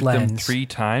widest shoot lens. Them 3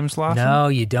 times, Lawson? No,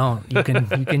 you don't. You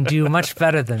can do much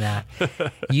better than that.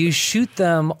 You shoot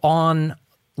them on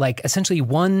like essentially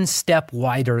one step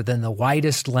wider than the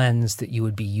widest lens that you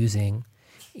would be using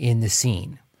in the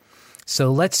scene.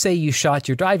 So let's say you shot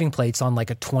your driving plates on like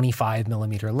a 25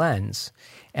 millimeter lens,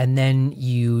 and then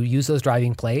you use those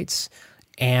driving plates,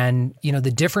 and the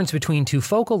difference between two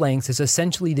focal lengths is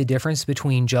essentially the difference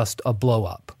between just a blow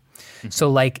up.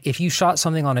 So like if you shot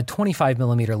something on a 25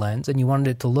 millimeter lens and you wanted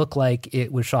it to look like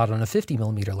it was shot on a 50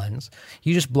 millimeter lens,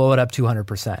 you just blow it up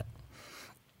 200%.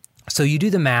 So you do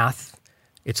the math.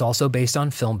 It's also based on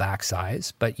film back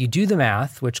size, but you do the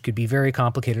math, which could be very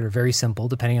complicated or very simple,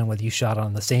 depending on whether you shot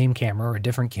on the same camera or a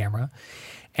different camera.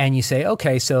 And you say,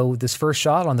 okay, so this first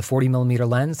shot on the 40 millimeter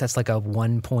lens, that's like a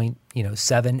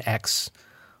 1.7x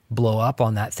blow up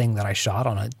on that thing that I shot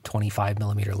on a 25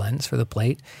 millimeter lens for the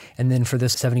plate. And then for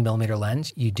this 70 millimeter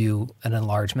lens, you do an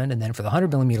enlargement. And then for the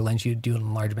 100 millimeter lens, you do an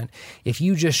enlargement. If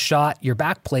you just shot your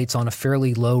back plates on a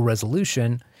fairly low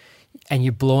resolution and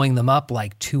you're blowing them up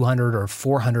like 200 or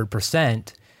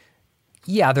 400%,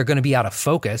 yeah, they're going to be out of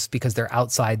focus because they're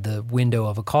outside the window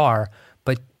of a car,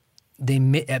 but they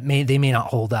may not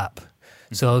hold up.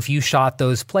 So if you shot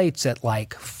those plates at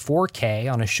like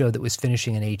 4K on a show that was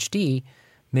finishing in HD,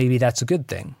 maybe that's a good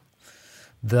thing.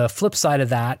 The flip side of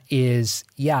that is,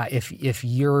 yeah, if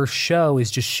your show is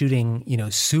just shooting,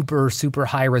 super, super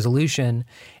high resolution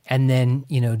and then,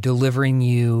 delivering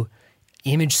you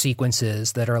image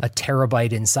sequences that are a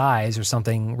terabyte in size or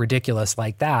something ridiculous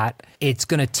like that, it's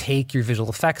going to take your visual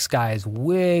effects guys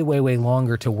way, way, way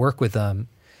longer to work with them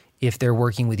if they're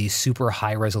working with these super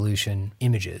high resolution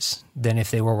images than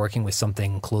if they were working with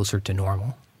something closer to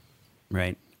normal.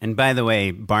 Right. And by the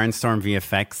way, Barnstorm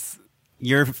VFX,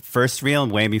 your first reel,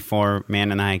 way before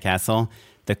Man in the High Castle,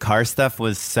 the car stuff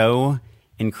was so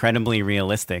incredibly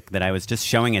realistic that I was just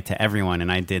showing it to everyone.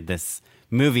 And I did this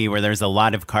movie where there's a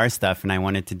lot of car stuff, and I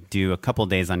wanted to do a couple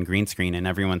days on green screen. And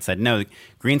everyone said, no,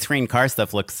 green screen car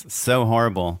stuff looks so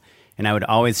horrible. And I would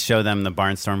always show them the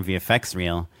Barnstorm VFX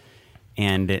reel.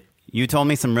 And you told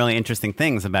me some really interesting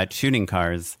things about shooting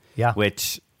cars,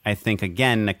 which I think,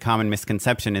 again, a common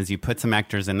misconception is you put some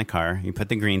actors in the car, you put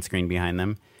the green screen behind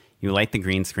them, you light the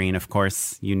green screen. Of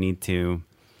course, you need to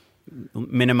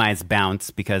minimize bounce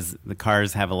because the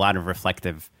cars have a lot of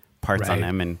reflective parts on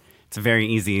them, and it's very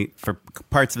easy for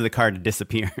parts of the car to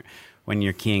disappear when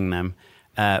you're keying them.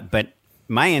 But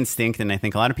my instinct, and I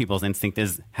think a lot of people's instinct,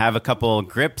 is have a couple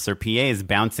grips or PAs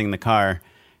bouncing the car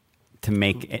to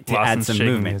make it, to add some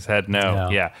movement. His head,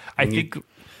 no. Yeah, I think.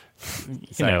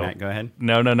 Sorry, Matt, go ahead.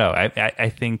 No. I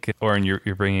think, Oren,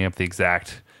 you're bringing up the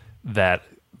exact that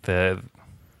the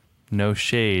no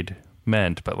shade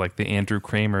meant, but like the Andrew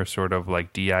Kramer sort of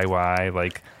like DIY,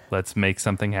 like let's make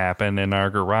something happen in our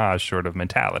garage sort of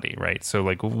mentality, right? So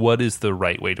like, what is the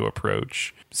right way to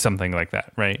approach something like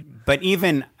that, right? But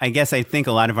even, I guess I think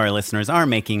a lot of our listeners are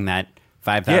making that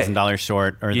 $5,000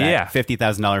 short or that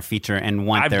 $50,000 feature and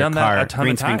want I've their done that a ton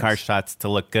green of screen car times. shots to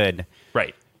look good.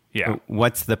 Right. Yeah.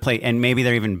 What's the plate? And maybe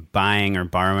they're even buying or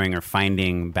borrowing or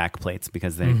finding back plates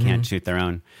because they can't shoot their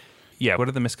own. Yeah. What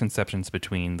are the misconceptions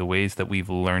between the ways that we've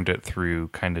learned it through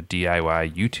kind of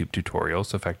DIY YouTube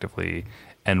tutorials effectively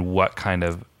and what kind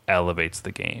of elevates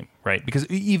the game, right? Because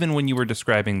even when you were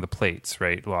describing the plates,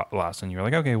 right, Lawson, you were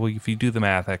like, okay, well, if you do the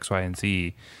math X, Y, and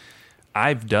Z,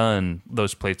 I've done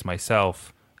those plates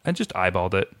myself and just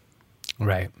eyeballed it.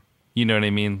 Right. You know what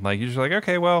I mean? Like, you're just like,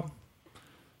 okay, well,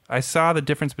 I saw the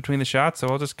difference between the shots, so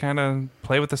I'll just kind of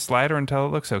play with the slider until it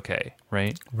looks okay,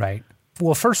 right? Right.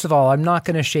 Well, first of all, I'm not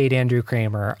going to shade Andrew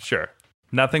Kramer. Sure.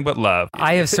 Nothing but love.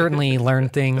 I have certainly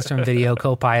learned things from Video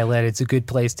Copilot. It's a good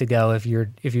place to go if you're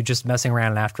just messing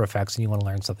around in After Effects and you want to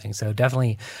learn something. So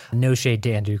definitely no shade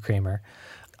to Andrew Kramer.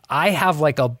 I have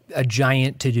like a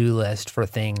giant to-do list for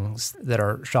things that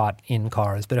are shot in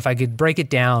cars. But if I could break it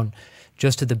down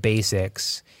just to the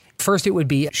basics, first it would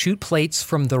be shoot plates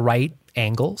from the right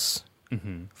angles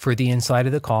for the inside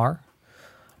of the car.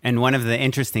 And one of the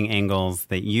interesting angles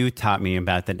that you taught me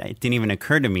about that it didn't even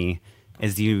occur to me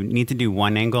is you need to do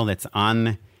one angle that's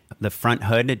on the front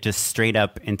hood, just straight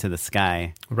up into the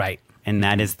sky. Right. And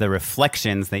that is the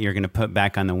reflections that you're going to put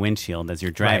back on the windshield as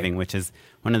you're driving, which is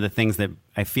one of the things that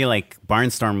I feel like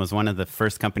Barnstorm was one of the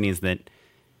first companies that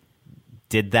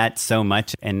did that so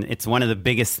much. And it's one of the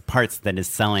biggest parts that is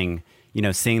selling, you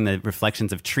know, seeing the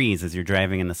reflections of trees as you're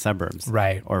driving in the suburbs.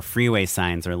 Right. Or freeway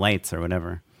signs or lights or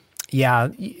whatever. Yeah,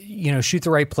 you know, shoot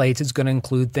the right plates. It's going to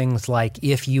include things like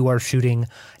if you are shooting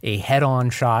a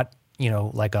head-on shot, you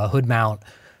know, like a hood mount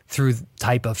through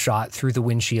type of shot through the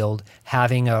windshield,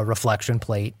 having a reflection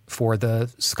plate for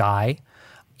the sky.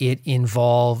 It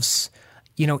involves,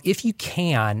 you know, if you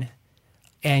can,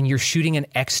 and you're shooting an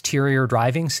exterior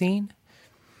driving scene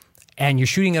and you're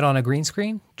shooting it on a green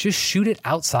screen, just shoot it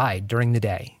outside during the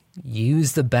day.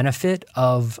 Use the benefit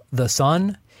of the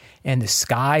sun and the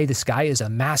sky. The sky is a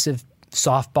massive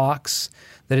softbox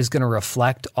that is going to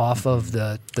reflect off of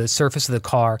the surface of the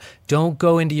car. Don't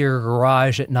go into your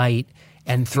garage at night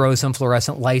and throw some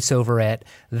fluorescent lights over it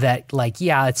that, like,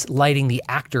 yeah, it's lighting the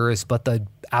actors, but the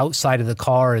outside of the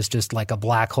car is just like a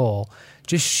black hole.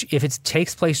 Just if it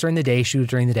takes place during the day, shoot it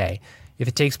during the day. If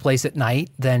it takes place at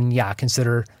night, then yeah,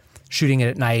 consider shooting it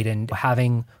at night and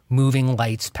having moving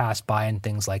lights pass by and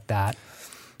things like that.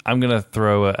 I'm going to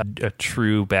throw a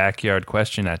true backyard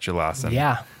question at you, Lawson.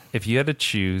 Yeah. If you had to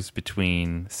choose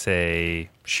between, say,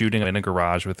 shooting in a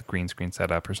garage with a green screen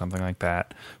setup or something like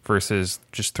that versus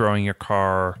just throwing your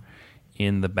car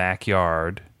in the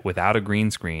backyard without a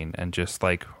green screen and just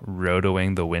like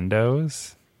rotoing the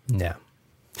windows? No.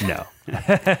 No.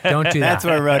 Don't do that. That's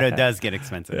where roto does get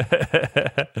expensive,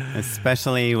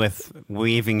 especially with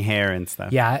weaving hair and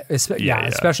stuff. Yeah,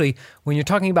 especially when you're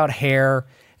talking about hair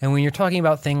and when you're talking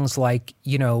about things like,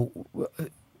 you know,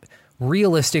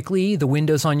 realistically, the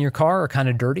windows on your car are kind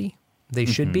of dirty. They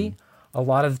should be. A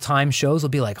lot of the time shows will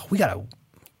be like, oh, we got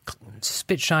to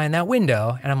spit shine that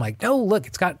window. And I'm like, no, look,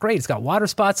 it's got water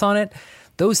spots on it.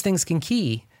 Those things can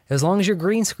key. As long as your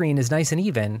green screen is nice and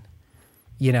even,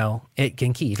 you know, it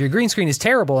can key. If your green screen is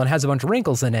terrible and has a bunch of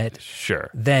wrinkles in it,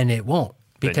 Sure. then it won't.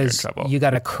 Because you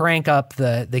got to crank up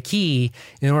the key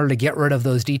in order to get rid of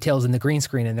those details in the green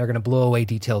screen, and they're going to blow away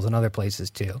details in other places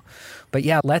too. But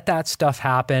yeah, let that stuff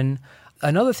happen.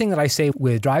 Another thing that I say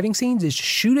with driving scenes is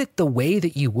shoot it the way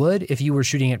that you would if you were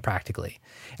shooting it practically.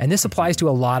 And this applies to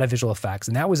a lot of visual effects.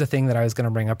 And that was a thing that I was going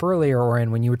to bring up earlier, Oren,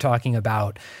 when you were talking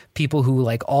about people who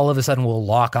like all of a sudden will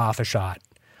lock off a shot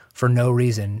for no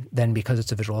reason than because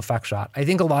it's a visual effects shot. I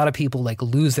think a lot of people like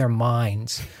lose their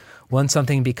minds when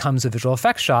something becomes a visual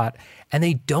effects shot and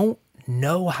they don't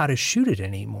know how to shoot it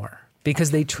anymore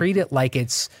because they treat it like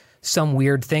it's some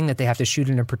weird thing that they have to shoot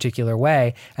in a particular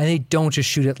way, and they don't just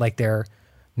shoot it like they're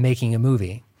making a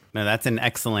movie. No, that's an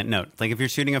excellent note. Like if you're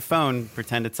shooting a phone,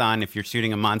 pretend it's on. If you're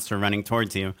shooting a monster running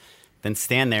towards you, then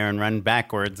stand there and run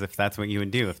backwards if that's what you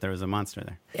would do if there was a monster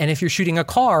there. And if you're shooting a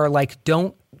car, like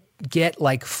don't get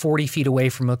like 40 feet away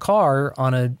from a car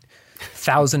on a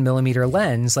 1,000mm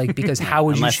lens, like, because how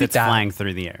would you Unless shoot it's that? flying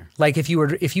through the air. Like if you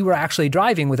were actually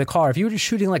driving with a car, if you were just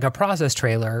shooting like a process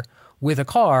trailer with a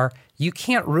car, you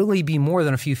can't really be more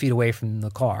than a few feet away from the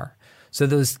car. So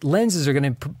those lenses are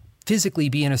going to physically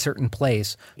be in a certain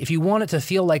place. If you want it to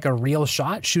feel like a real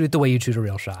shot, shoot it the way you shoot a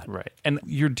real shot. Right. And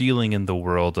you're dealing in the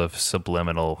world of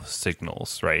subliminal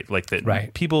signals, right? Like that.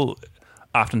 Right. People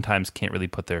oftentimes can't really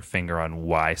put their finger on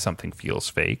why something feels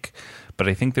fake. But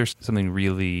I think there's something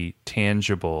really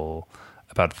tangible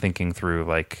about thinking through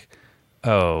like,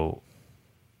 oh,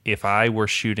 if I were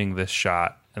shooting this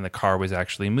shot and the car was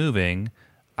actually moving,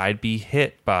 I'd be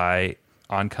hit by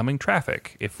oncoming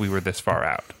traffic if we were this far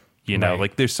out. You know,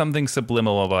 like there's something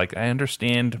subliminal, like I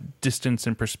understand distance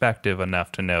and perspective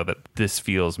enough to know that this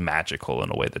feels magical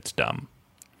in a way that's dumb.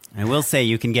 I will say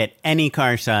you can get any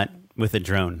car shot with a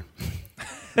drone.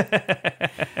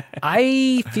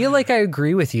 I feel like I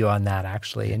agree with you on that,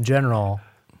 actually, in general.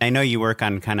 I know you work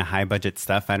on kind of high budget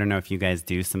stuff. I don't know if you guys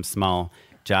do some small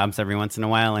jobs every once in a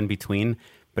while in between,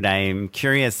 but I'm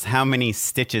curious how many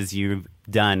stitches you've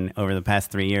done over the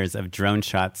past 3 years of drone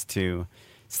shots to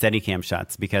Steadicam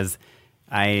shots, because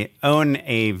I own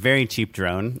a very cheap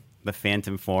drone, the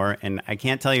Phantom 4, and I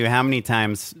can't tell you how many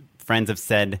times friends have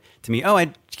said to me,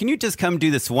 can you just come do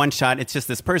this one shot? It's just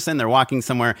this person, they're walking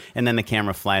somewhere, and then the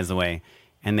camera flies away.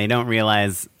 And they don't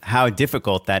realize how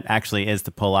difficult that actually is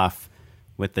to pull off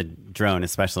with the drone,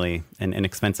 especially an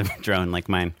inexpensive drone like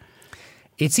mine.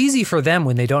 It's easy for them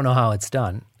when they don't know how it's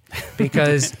done.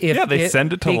 Because if they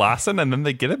send it to Lawson and then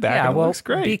they get it back and it looks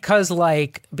great. Because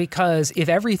if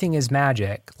everything is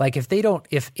magic, like if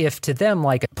to them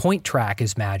like a point track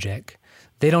is magic,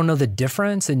 they don't know the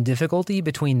difference in difficulty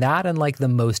between that and like the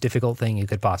most difficult thing you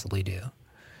could possibly do. Right.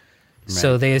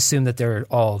 So they assume that they're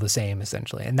all the same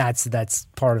essentially, and that's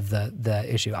part of the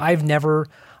issue.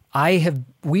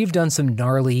 We've done some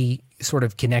gnarly sort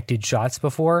of connected shots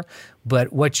before,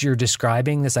 but what you're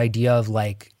describing, this idea of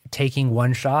like taking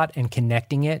one shot and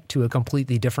connecting it to a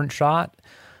completely different shot,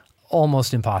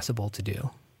 almost impossible to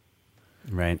do.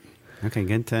 Right. Okay,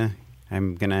 good.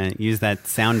 I'm going to use that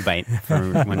sound bite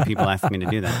for when people ask me to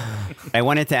do that. I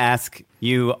wanted to ask,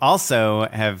 you also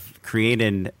have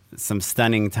created some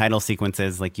stunning title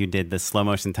sequences, like you did the slow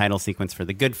motion title sequence for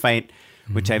The Good Fight,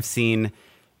 which I've seen.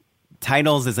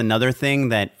 Titles is another thing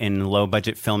that in low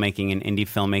budget filmmaking and indie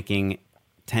filmmaking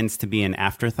tends to be an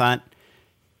afterthought.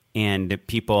 And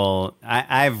people,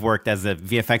 I've worked as a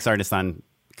VFX artist on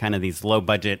kind of these low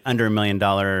budget, under $1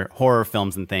 million horror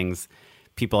films and things.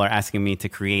 People are asking me to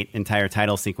create entire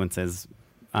title sequences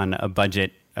on a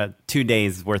budget, 2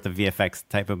 days worth of VFX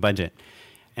type of budget.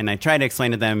 And I try to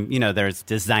explain to them, there's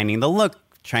designing the look,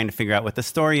 trying to figure out what the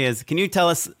story is. Can you tell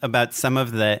us about some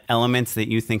of the elements that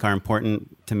you think are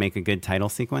important to make a good title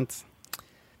sequence?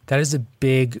 That is a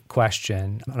big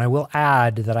question. And I will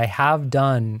add that I have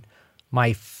done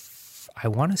my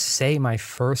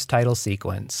first title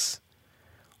sequence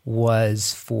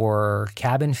was for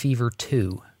Cabin Fever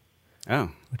 2.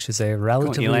 Oh. Which is a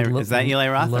relatively is that Eli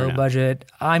Roth low budget.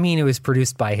 I mean, it was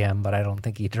produced by him, but I don't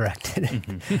think he directed it.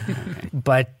 Okay.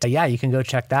 But yeah, you can go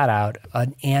check that out.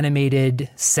 An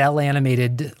cell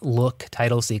animated look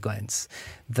title sequence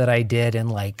that I did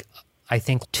in I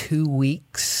think 2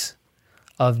 weeks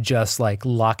of just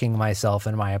locking myself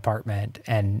in my apartment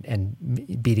and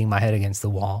beating my head against the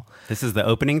wall. This is the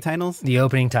opening titles? The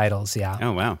opening titles, yeah.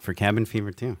 Oh, wow. For Cabin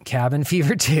Fever 2. Cabin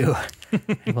Fever 2.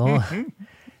 Well,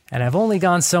 and I've only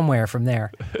gone somewhere from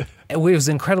there. It was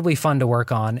incredibly fun to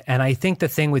work on. And I think the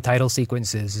thing with title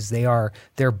sequences is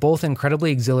they're both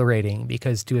incredibly exhilarating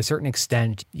because to a certain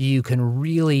extent, you can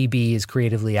really be as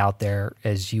creatively out there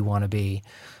as you want to be.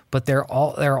 But they're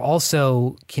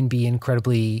also can be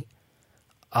incredibly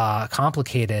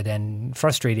complicated and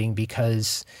frustrating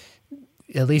because,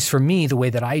 at least for me, the way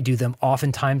that I do them,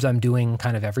 oftentimes I'm doing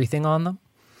kind of everything on them.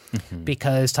 Mm-hmm.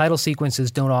 Because title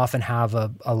sequences don't often have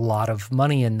a lot of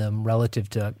money in them relative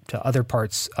to other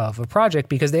parts of a project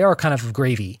because they are kind of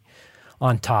gravy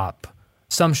on top.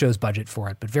 Some shows budget for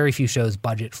it, but very few shows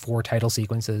budget for title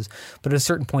sequences. But at a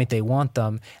certain point, they want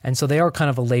them. And so they are kind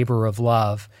of a labor of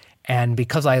love. And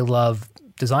because I love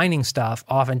designing stuff,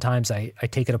 oftentimes I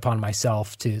take it upon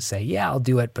myself to say, yeah, I'll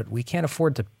do it, but we can't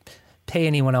afford to pay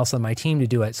anyone else on my team to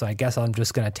do it. So I guess I'm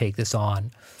just going to take this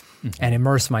on and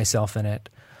immerse myself in it.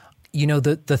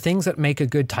 The things that make a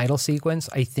good title sequence,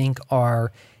 I think,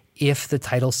 are if the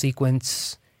title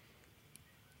sequence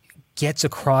gets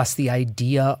across the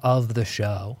idea of the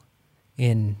show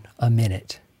in a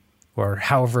minute or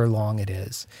however long it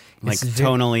is.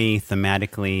 Tonally,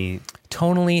 thematically.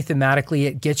 Tonally, thematically,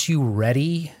 it gets you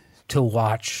ready to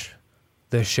watch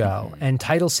the show. And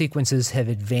title sequences have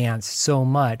advanced so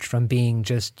much from being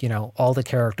just, all the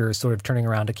characters sort of turning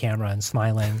around to camera and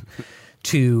smiling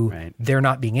to there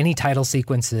not being any title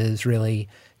sequences really,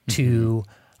 to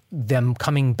them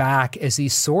coming back as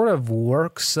these sort of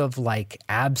works of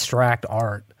abstract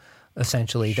art,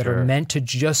 essentially, that are meant to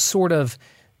just sort of,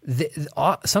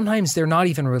 sometimes they're not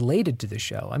even related to the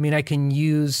show. I mean, I can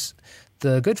use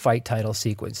the Good Fight title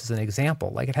sequence as an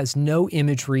example. It has no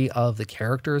imagery of the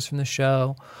characters from the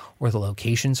show or the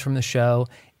locations from the show.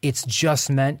 It's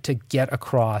just meant to get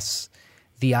across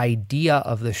the idea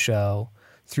of the show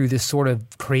through this sort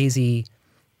of crazy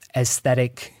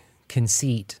aesthetic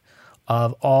conceit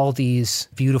of all these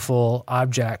beautiful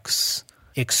objects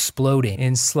exploding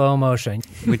in slow motion.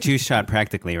 Which you shot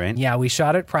practically, right? Yeah, we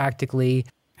shot it practically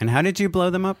And how did you blow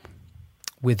them up?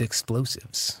 with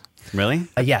explosives. Really?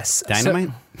 Yes. Dynamite?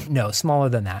 No, smaller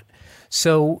than that.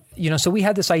 So, so we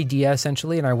had this idea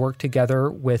essentially, and I worked together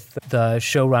with the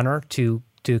showrunner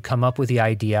to come up with the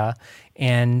idea.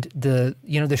 And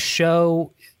the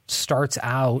show starts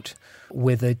out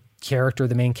with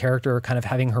the main character kind of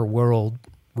having her world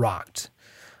rocked.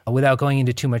 Without going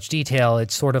into too much detail,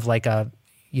 it's sort of like a,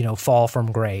 fall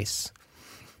from grace.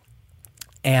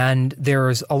 And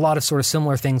there's a lot of sort of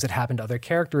similar things that happen to other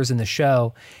characters in the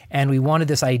show. And we wanted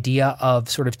this idea of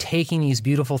sort of taking these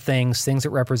beautiful things that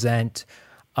represent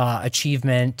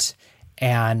achievement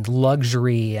and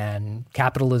luxury and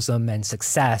capitalism and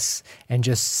success, and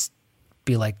just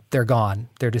be like, they're gone,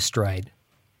 they're destroyed,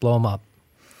 blow them up.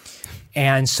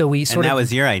 And so we And that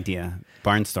was your idea,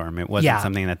 Barnstorm. It wasn't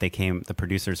something that the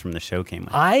producers from the show came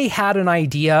with. I had an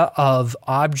idea of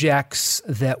objects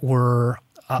that were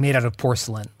made out of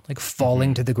porcelain, like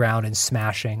falling to the ground and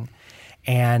smashing.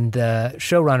 And the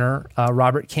showrunner,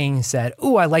 Robert King, said,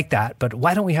 "Ooh, I like that, but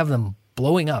why don't we have them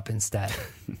blowing up instead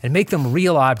and make them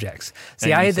real objects?"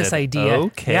 See, I had this idea.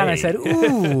 Okay. Yeah, and I said,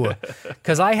 ooh,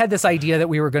 because I had this idea that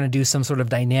we were going to do some sort of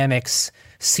dynamics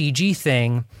CG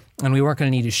thing, and we weren't going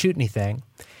to need to shoot anything.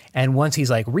 And once he's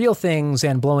like, real things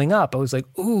and blowing up, I was like,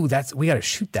 ooh, we got to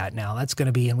shoot that now. That's going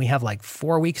to be, and we have like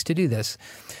 4 weeks to do this.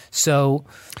 So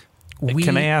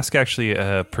Can I ask actually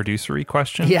a producery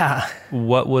question? Yeah.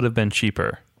 What would have been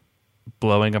cheaper?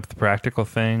 Blowing up the practical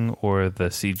thing or the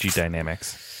CG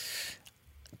dynamics?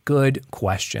 Good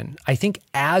question. I think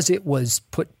as it was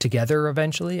put together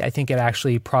eventually, I think it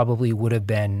actually probably would have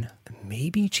been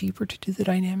maybe cheaper to do the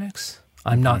dynamics.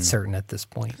 I'm not certain at this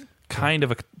point. Kind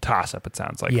of a toss-up, it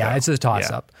sounds like. Yeah, though. it's a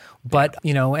toss-up. But,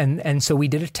 and so we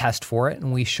did a test for it,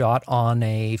 and we shot on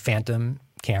a Phantom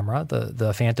camera,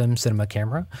 the Phantom cinema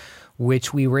camera,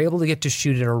 which we were able to get to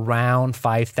shoot at around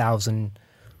 5,000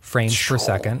 frames per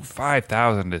second.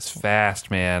 5,000 is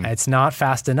fast, man. It's not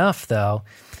fast enough, though,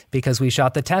 because we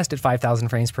shot the test at 5,000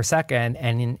 frames per second,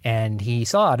 and he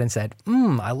saw it and said,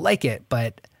 I like it,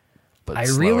 but I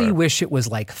slower. really wish it was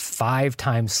like 5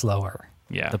 times slower.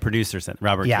 Yeah. The producer said,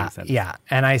 Robert King said. Yeah.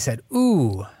 And I said,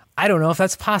 ooh, I don't know if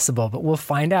that's possible, but we'll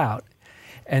find out.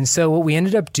 And so what we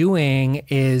ended up doing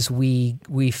is we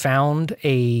found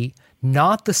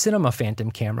not the Cinema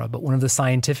Phantom camera, but one of the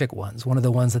scientific ones, one of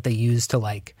the ones that they use to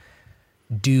like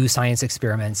do science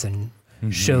experiments and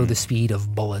show the speed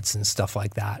of bullets and stuff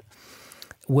like that,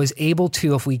 was able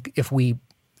to, if we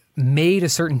made a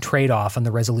certain trade-off on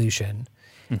the resolution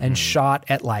and shot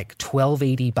at like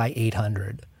 1280 by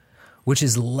 800, which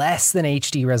is less than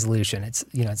HD resolution. It's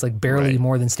it's like barely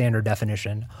more than standard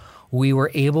definition. We were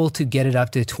able to get it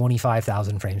up to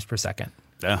 25,000 frames per second.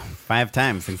 Oh, 5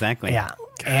 times, exactly. Yeah.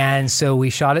 And so we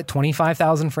shot at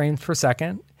 25,000 frames per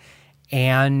second,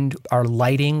 and our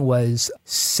lighting was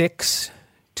 6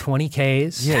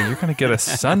 20Ks. Yeah, you're going to get a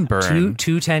sunburn.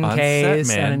 two 10Ks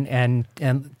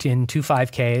and 2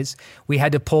 5Ks. We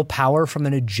had to pull power from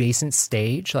an adjacent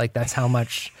stage. Like, that's how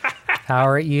much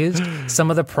power it used. Some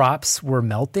of the props were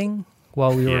melting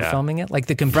while we were filming it. Like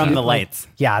the computer. From the lights.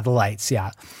 The lights,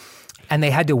 yeah. And they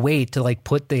had to wait to like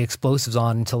put the explosives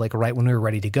on until like right when we were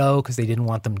ready to go, because they didn't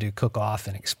want them to cook off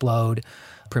and explode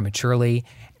prematurely.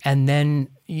 And then,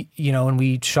 when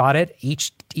we shot it,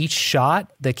 each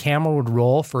shot, the camera would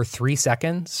roll for 3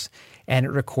 seconds, and it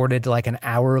recorded like an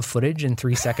hour of footage in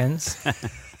 3 seconds.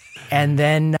 and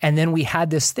then we had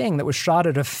this thing that was shot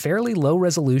at a fairly low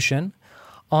resolution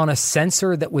on a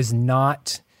sensor that was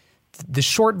not, the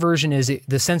short version is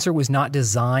the sensor was not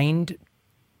designed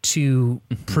to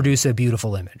produce a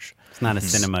beautiful image. It's not a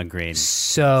cinema grade.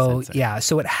 So sensor.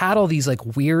 So it had all these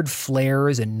like weird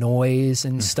flares and noise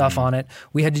and stuff on it.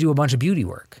 We had to do a bunch of beauty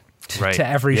work to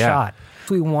every shot.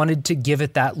 We wanted to give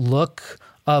it that look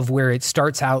of where it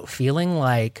starts out feeling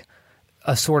like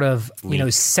a sort of,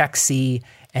 sexy,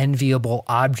 enviable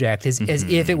object, as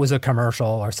if it was a commercial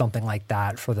or something like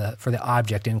that for the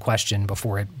object in question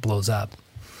before it blows up.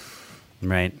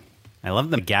 Right. I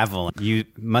love the gavel. You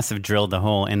must have drilled a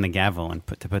hole in the gavel and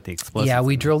put the explosives. Yeah,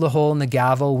 we in drilled a hole in the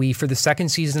gavel. For the second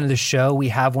season of the show, we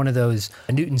have one of those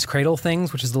Newton's cradle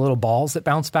things, which is the little balls that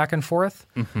bounce back and forth,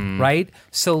 right?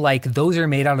 So like those are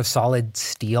made out of solid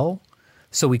steel,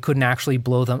 so we couldn't actually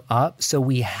blow them up. So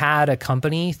we had a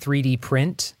company 3D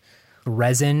print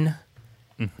resin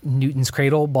Newton's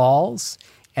cradle balls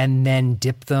and then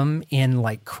dip them in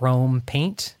like chrome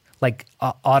paint, like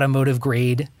automotive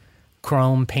grade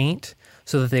chrome paint,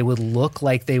 so that they would look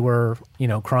like they were,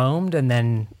 chromed, and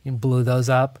then blew those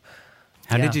up.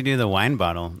 How did you do the wine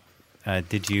bottle?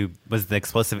 Was the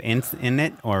explosive in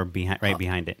it or right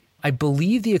behind it? I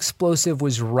believe the explosive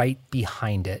was right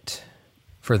behind it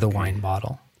for the wine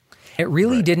bottle. It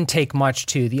really didn't take much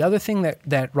to. The other thing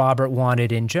that Robert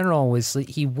wanted in general was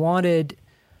he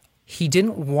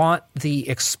didn't want the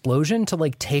explosion to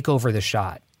take over the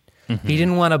shot. Mm-hmm. He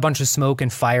didn't want a bunch of smoke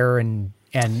and fire and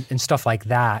stuff like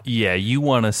that. Yeah, you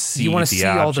want to see the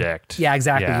object.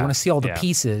 Exactly. Yeah, you want to see all the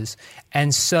pieces.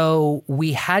 And so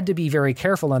we had to be very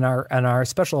careful, and our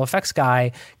special effects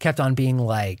guy kept on being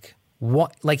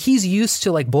he's used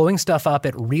to blowing stuff up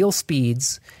at real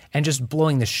speeds and just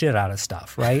blowing the shit out of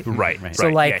stuff, right? Right. So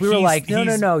we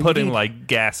were no. He's putting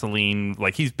gasoline,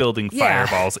 he's building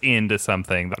fireballs into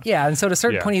something. Yeah, and so at a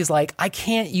certain point he's like, I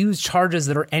can't use charges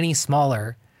that are any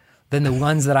smaller than the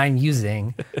ones that I'm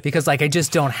using because I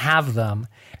just don't have them.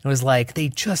 It was they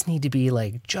just need to be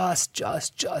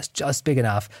just big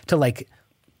enough to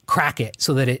crack it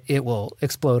so that it will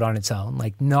explode on its own,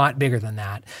 not bigger than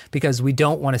that, because we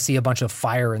don't want to see a bunch of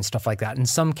fire and stuff like that. In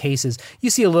some cases, you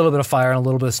see a little bit of fire and a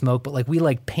little bit of smoke, but we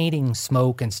like painting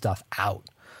smoke and stuff out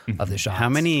of the shots. How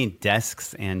many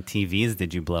desks and TVs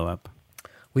did you blow up?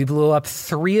 We blew up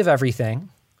 3 of everything.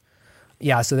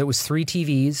 Yeah, so there was 3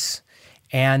 TVs.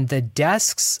 And the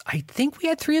desks, I think we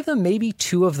had 3 of them, maybe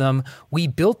 2 of them. We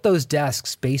built those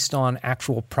desks based on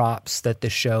actual props that the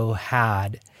show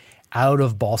had out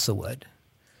of balsa wood.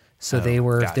 So they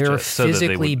were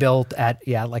physically built at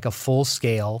a full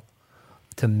scale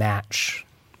to match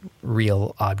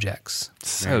real objects.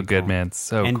 So good, man.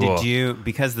 So and cool. And did you,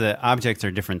 because the objects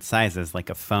are different sizes, like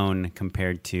a phone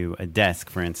compared to a desk,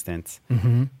 for instance,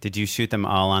 did you shoot them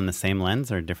all on the same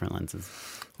lens or different lenses?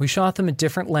 We shot them at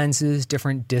different lenses,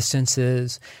 different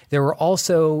distances. There were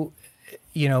also,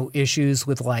 issues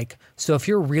with so if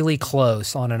you're really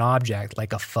close on an object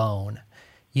like a phone,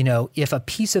 if a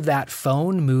piece of that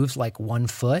phone moves 1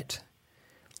 foot,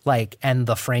 and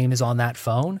the frame is on that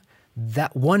phone,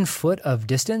 that 1 foot of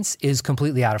distance is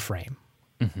completely out of frame,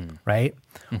 right?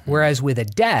 Mm-hmm. Whereas with a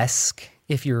desk,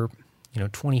 if you're,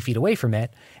 20 feet away from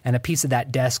it and a piece of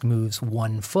that desk moves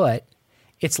 1 foot,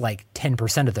 it's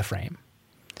 10% of the frame.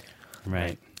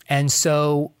 Right. And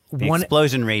so the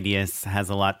explosion radius has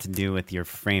a lot to do with your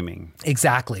framing.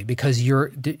 Exactly, because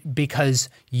your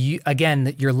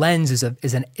lens is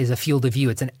a field of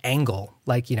view. It's an angle,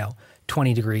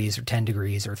 20 degrees or 10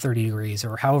 degrees or 30 degrees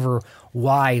or however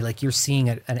wide, you're seeing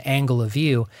an angle of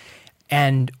view.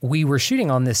 And we were shooting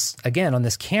on this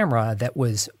camera that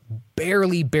was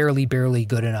barely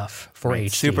good enough for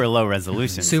HD. Super low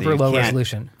resolution. Super low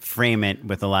resolution. Frame it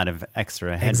with a lot lot of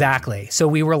extra headroom. Exactly. So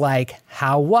we were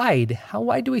how wide? How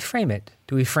wide do we frame it?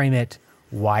 Do we frame it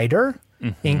wider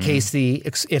in case it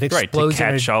explodes to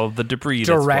catch all of the debris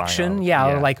direction?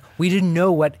 Yeah. Or we didn't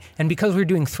know what, and because we were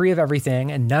doing 3 of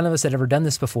everything, and none of us had ever done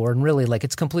this before, and really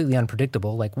it's completely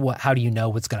unpredictable. How do you know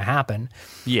what's going to happen?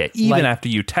 Yeah, even after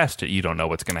you test it, you don't know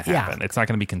what's going to happen. Yeah. It's not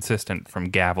going to be consistent from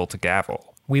gavel to gavel.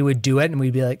 We would do it and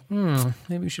we'd be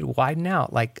maybe we should widen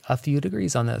out a few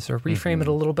degrees on this or reframe it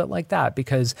a little bit like that,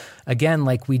 because again,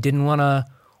 we didn't want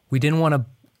to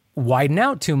widen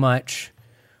out too much,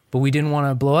 but we didn't want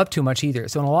to blow up too much either.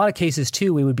 So in a lot of cases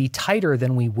too, we would be tighter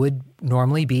than we would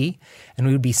normally be, and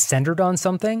we would be centered on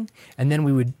something, and then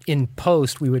we would, in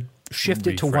post, we would shift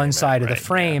it to one side of the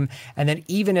frame, and then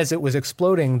even as it was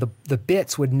exploding, the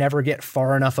bits would never get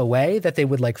far enough away that they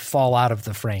would fall out of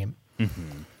the frame.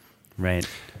 Mm-hmm. Right.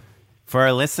 For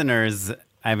our listeners,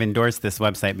 I've endorsed this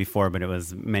website before, but it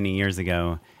was many years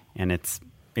ago, and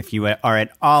if you are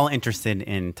at all interested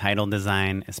in title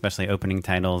design, especially opening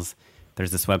titles, there's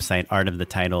this website, Art of the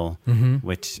Title,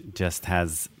 which just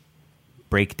has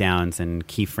breakdowns and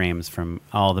keyframes from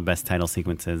all the best title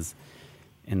sequences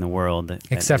in the world.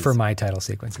 Except for my title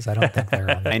sequences. I don't think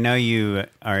they're on there. I know you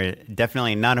are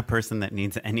definitely not a person that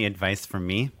needs any advice from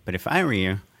me, but if I were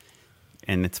you,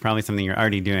 and it's probably something you're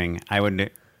already doing, I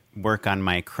would work on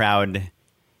my crowd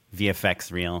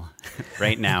VFX reel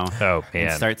right now.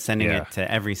 And start sending it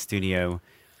to every studio,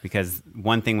 because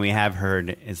one thing we have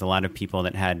heard is a lot of people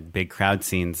that had big crowd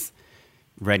scenes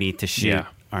ready to shoot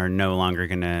are no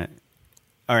longer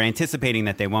are anticipating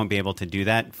that they won't be able to do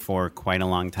that for quite a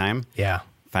long time. Yeah.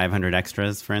 500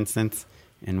 extras, for instance,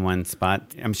 in one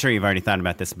spot. I'm sure you've already thought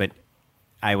about this, but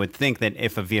I would think that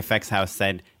if a VFX house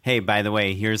said, hey, by the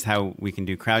way, here's how we can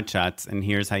do crowd shots, and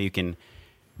here's how you can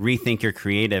rethink your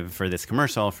creative for this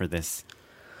commercial, for this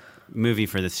movie,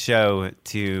 for this show,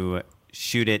 to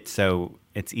shoot it so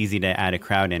it's easy to add a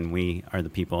crowd in. We are the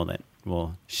people that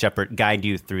will guide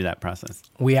you through that process?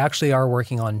 We actually are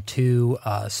working on 2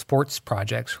 sports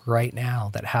projects right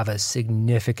now that have a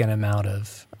significant amount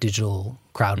of digital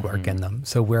crowd work in them.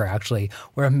 So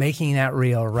we're making that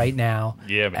real right now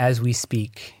as we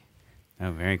speak.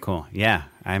 Oh, very cool. Yeah,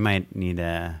 I might need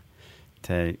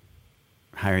to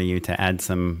hire you to add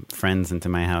some friends into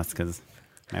my house because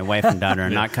my wife and daughter are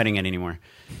not cutting it anymore.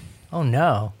 Oh,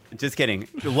 no. Just kidding.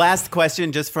 Last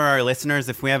question, just for our listeners.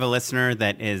 If we have a listener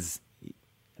that is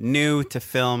new to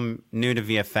film, new to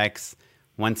VFX,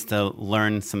 wants to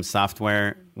learn some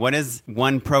software, what is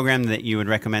one program that you would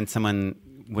recommend someone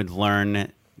would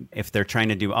learn if they're trying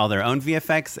to do all their own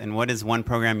VFX? And what is one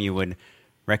program you would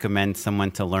recommend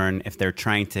someone to learn if they're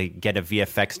trying to get a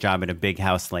VFX job at a big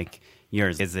house like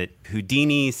yours? Is it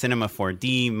Houdini, Cinema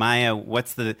 4D, Maya?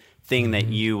 What's the thing that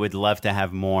you would love to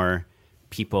have more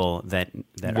people that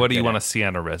what do you want to see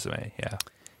on a resume?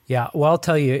 Yeah, well, I'll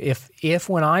tell you, if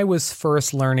when I was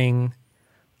first learning,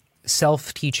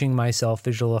 self-teaching myself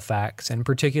visual effects, and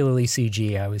particularly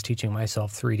CG, I was teaching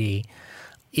myself 3D,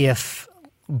 if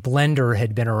Blender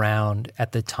had been around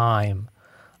at the time,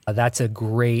 that's a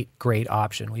great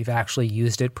option. We've actually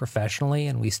used it professionally,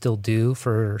 and we still do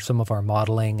for some of our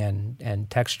modeling and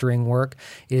texturing work.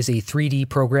 It is a 3D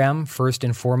program, first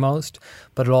and foremost,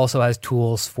 but it also has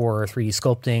tools for 3D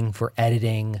sculpting, for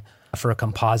editing, for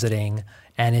compositing,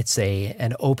 and it's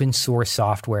an open source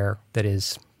software that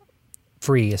is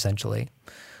free, essentially.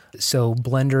 So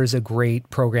Blender is a great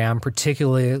program,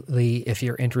 particularly if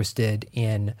you're interested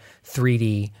in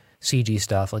 3D CG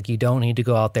stuff. Like, you don't need to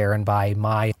go out there and buy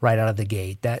Maya right out of the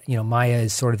gate. That, Maya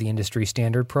is sort of the industry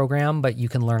standard program, but you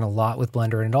can learn a lot with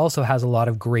Blender, and it also has a lot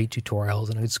of great tutorials,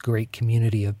 and it's a great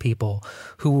community of people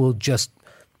who will just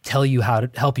tell you how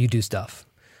to help you do stuff.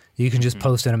 You can just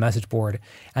post in a message board,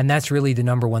 and that's really the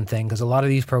number one thing, because a lot of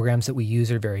these programs that we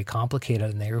use are very complicated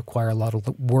and they require a lot of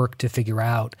work to figure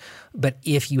out. But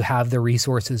if you have the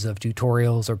resources of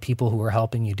tutorials or people who are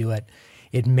helping you do it,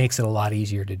 it makes it a lot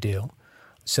easier to do.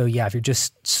 So yeah, if you're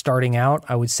just starting out,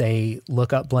 I would say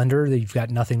look up Blender. That you've got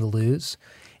nothing to lose.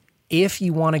 If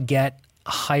you want to get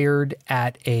hired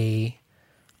at a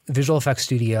visual effects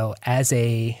studio as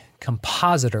a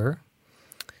compositor,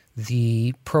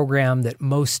 the program that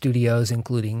most studios,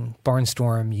 including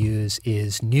Barnstorm, use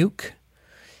is Nuke,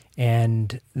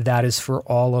 and that is for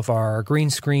all of our green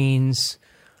screens,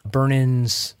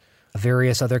 burn-ins,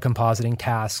 various other compositing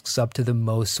tasks, up to the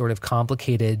most sort of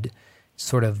complicated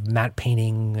sort of matte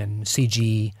painting and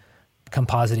CG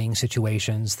compositing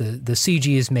situations. The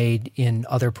CG is made in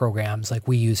other programs, like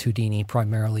we use Houdini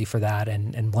primarily for that,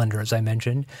 and Blender, as I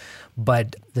mentioned.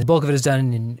 But the bulk of it is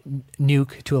done in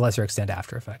Nuke, to a lesser extent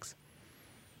After Effects.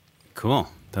 Cool.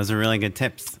 Those are really good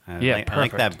tips. I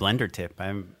like that Blender tip.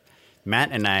 Matt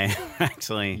and I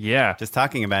actually just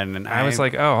talking about it. And I was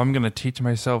like, I'm going to teach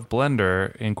myself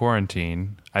Blender in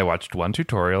quarantine. I watched one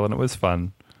tutorial and it was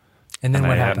fun. And then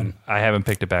what happened? I haven't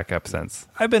picked it back up since.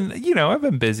 I've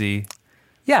been busy.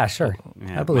 Yeah, sure.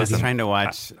 Yeah, I believe I was trying to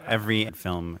watch every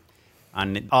film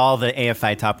on all the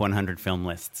AFI Top 100 film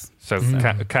lists. So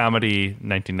comedy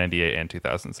 1998 and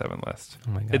 2007 list.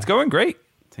 Oh my God. It's going great.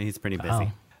 So he's pretty busy.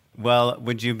 Wow. Well,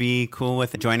 would you be cool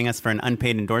with joining us for an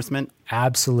unpaid endorsement?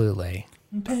 Absolutely.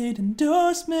 Unpaid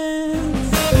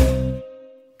endorsements.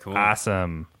 Cool.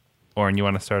 Awesome. Oren, you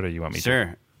want to start or you want me to?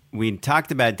 Sure. We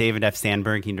talked about David F.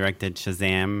 Sandberg. He directed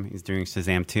Shazam. He's doing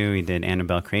Shazam 2. He did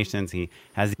Annabelle Creations. He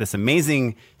has this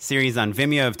amazing series on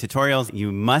Vimeo of tutorials.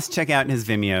 You must check out his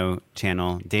Vimeo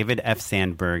channel, David F.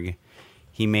 Sandberg.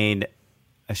 He made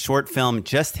a short film,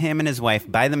 just him and his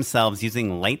wife by themselves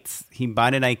using lights he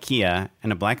bought at IKEA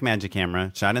and a Blackmagic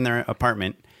camera, shot in their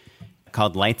apartment,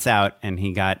 called Lights Out, and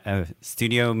he got a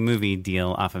studio movie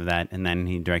deal off of that, and then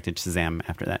he directed Shazam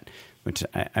after that, which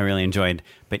I really enjoyed.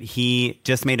 But he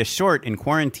just made a short in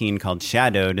quarantine called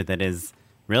Shadowed that is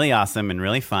really awesome and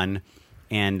really fun.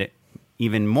 And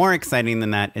even more exciting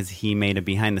than that is he made a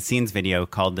behind-the-scenes video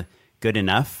called Good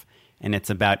Enough, and it's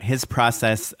about his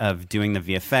process of doing the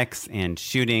VFX and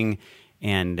shooting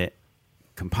and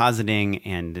compositing,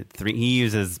 and he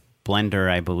uses Blender,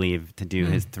 I believe, to do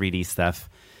his 3D stuff.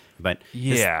 But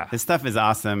his stuff is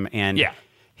awesome, and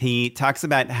he talks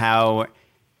about how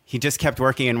he just kept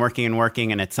working and working and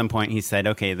working, and at some point he said,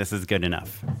 okay, this is good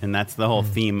enough. And that's the whole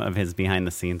theme of his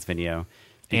behind-the-scenes video.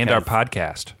 And our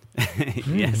podcast.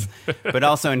 Yes. But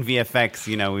also in VFX,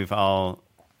 we've all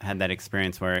had that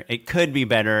experience where it could be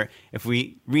better if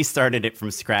we restarted it from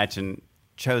scratch and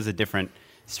chose a different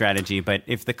strategy. But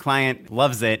if the client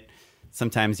loves it,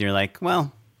 sometimes you're like,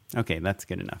 well, Okay, that's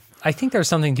good enough. I think there's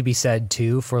something to be said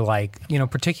too for like,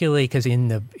 particularly because in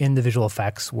the visual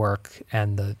effects work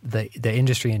and the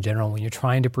industry in general, when you're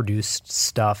trying to produce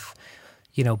stuff,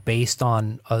 based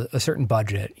on a certain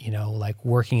budget, like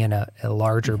working in a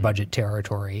larger budget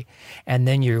territory, and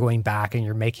then you're going back and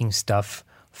you're making stuff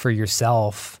for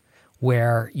yourself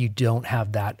where you don't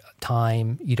have that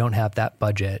time, you don't have that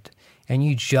budget, and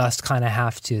you just kind of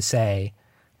have to say,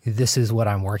 this is what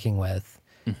I'm working with.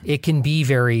 It can be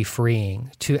very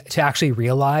freeing to actually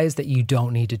realize that you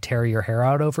don't need to tear your hair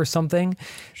out over something.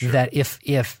 Sure. That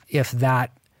if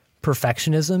that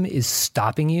perfectionism is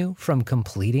stopping you from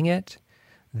completing it,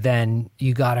 then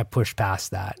you got to push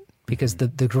past that, because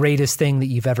the greatest thing that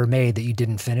you've ever made that you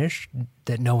didn't finish,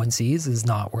 that no one sees, is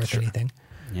not worth anything.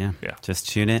 Yeah, just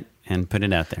shoot it and put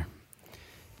it out there.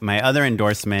 My other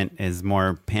endorsement is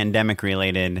more pandemic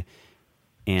related,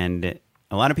 and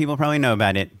a lot of people probably know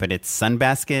about it, but it's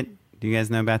Sunbasket. Do you guys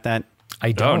know about that?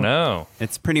 I don't. Oh, no.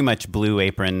 It's pretty much Blue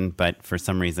Apron, but for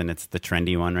some reason it's the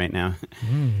trendy one right now.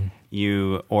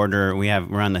 You order,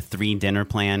 we're on the 3 dinner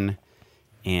plan,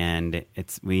 and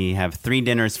we have 3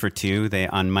 dinners for 2.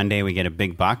 On Monday we get a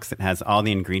big box that has all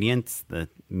the ingredients, the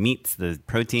meats, the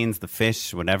proteins, the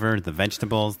fish, whatever, the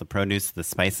vegetables, the produce, the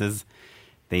spices.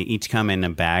 They each come in a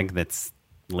bag that's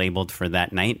labeled for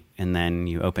that night, and then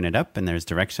you open it up and there's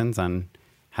directions on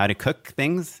how to cook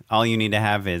things. All you need to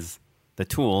have is the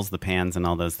tools, the pans and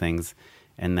all those things,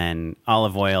 and then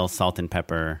olive oil, salt and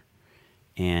pepper,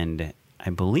 and I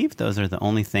believe those are the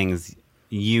only things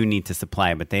you need to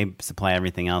supply, but they supply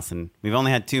everything else. And we've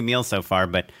only had 2 meals so far,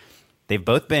 but they've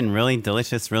both been really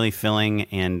delicious, really filling,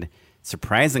 and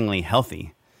surprisingly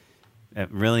healthy,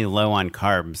 really low on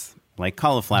carbs, like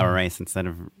cauliflower rice instead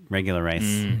of regular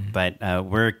rice. But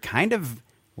we're kind of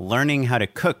learning how to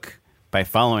cook by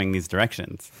following these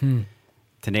directions.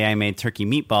 Today I made turkey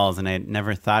meatballs, and I had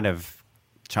never thought of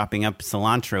chopping up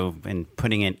cilantro and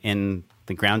putting it in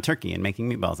the ground turkey and making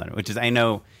meatballs out of it, which is, I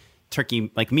know,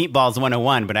 turkey, like meatballs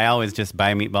 101, but I always just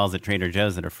buy meatballs at Trader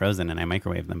Joe's that are frozen and I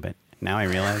microwave them. But now I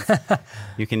realize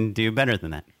you can do better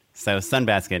than that. So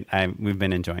Sunbasket, we've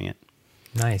been enjoying it.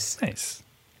 Nice.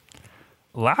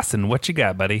 Lawson, what you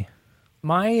got, buddy?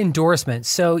 My endorsement.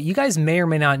 So you guys may or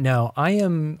may not know, I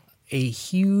am a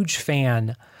huge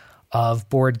fan of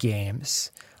board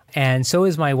games. And so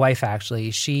is my wife,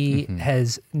 actually. She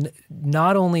has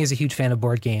not only is a huge fan of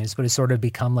board games, but has sort of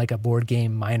become like a board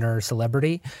game minor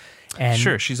celebrity. And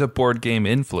sure, she's a board game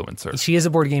influencer. She is a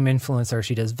board game influencer.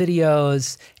 She does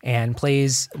videos and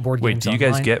plays board games Wait, do you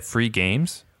online. guys get free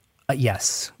games?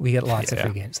 Yes, we get lots of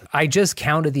free games. I just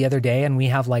counted the other day, and we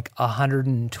have like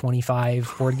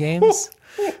 125 board games.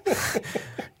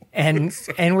 and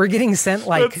we're getting sent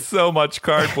like... That's so much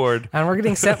cardboard. And we're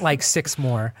getting sent like 6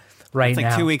 more right now.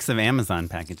 It's like 2 weeks of Amazon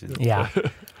packages. Yeah.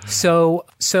 So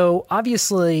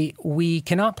obviously we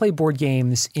cannot play board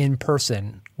games in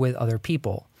person with other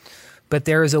people. But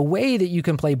there is a way that you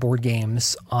can play board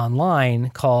games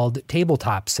online called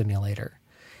Tabletop Simulator.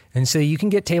 And so you can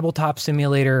get Tabletop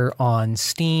Simulator on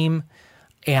Steam,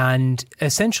 and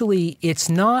essentially it's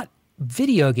not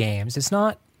video games. It's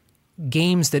not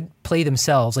games that play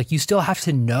themselves. Like, you still have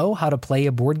to know how to play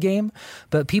a board game,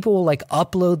 but people will like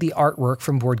upload the artwork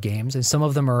from board games, and some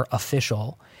of them are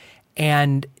official.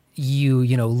 And you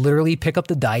literally pick up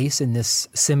the dice in this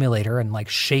simulator and like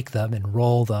shake them and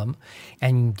roll them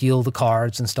and deal the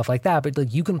cards and stuff like that. But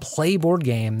like, you can play board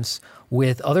games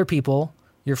with other people,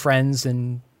 your friends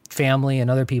and family and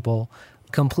other people,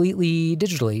 completely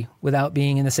digitally without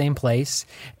being in the same place.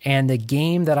 And the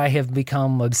game that I have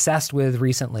become obsessed with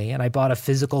recently, and I bought a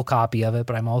physical copy of it,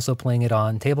 but I'm also playing it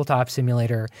on Tabletop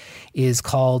Simulator, is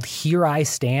called Here I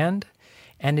Stand.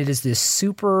 And it is this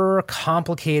super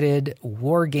complicated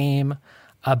war game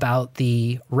about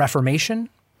the Reformation.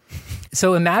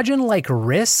 So imagine like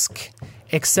Risk,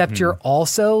 except you're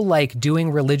also like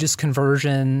doing religious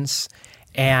conversions.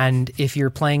 And if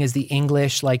you're playing as the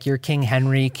English, like you're King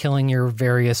Henry killing your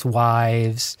various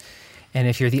wives. And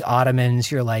if you're the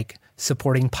Ottomans, you're like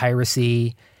supporting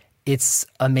piracy. It's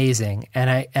amazing. And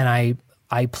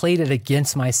I played it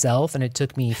against myself, and it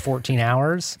took me 14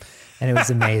 hours, and it was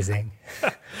amazing.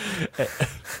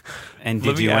 And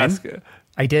did you win?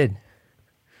 I did.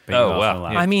 Oh, wow.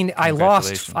 I mean, I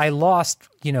lost,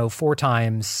 4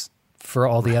 times for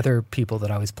all the other people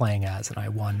that I was playing as, and I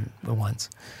won once.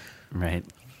 Right.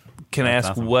 Can I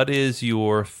ask, what is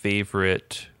your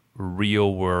favorite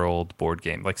real world board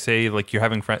game? Like, say, like you're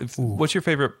having friends. What's your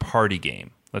favorite party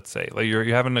game? Let's say, like you're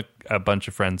having a bunch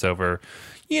of friends over.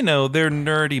 They're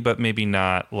nerdy, but maybe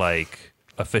not like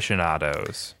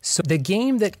aficionados. So the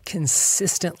game that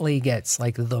consistently gets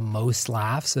like the most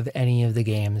laughs of any of the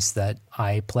games that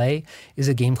I play is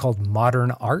a game called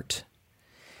Modern Art.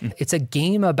 It's a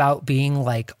game about being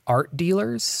like art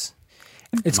dealers.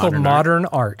 It's called Modern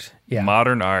Art. Yeah.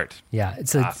 Modern Art. Yeah,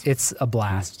 it's a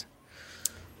blast.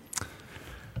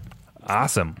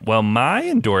 Awesome. Well, my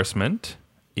endorsement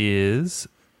is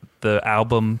the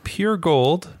album Pure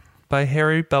Gold by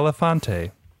Harry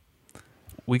Belafonte.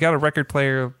 We got a record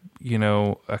player,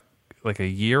 like a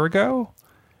year ago,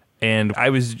 and I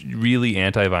was really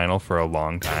anti-vinyl for a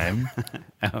long time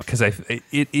because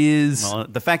it is. Well,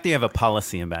 the fact that you have a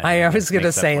policy about it. I was going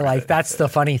to say, like, that's the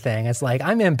funny thing. It's like,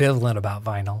 I'm ambivalent about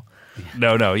vinyl.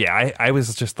 No. Yeah, I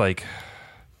was just like,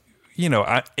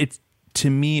 to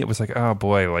me, it was like, oh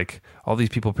boy, like all these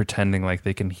people pretending like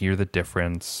they can hear the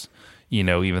difference,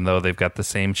 even though they've got the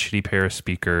same shitty pair of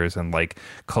speakers and like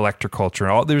collector culture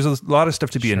and all. There's a lot of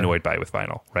stuff to be annoyed by with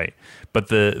vinyl, right? But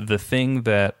the thing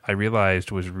that I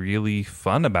realized was really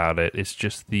fun about it is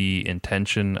just the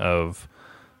intention of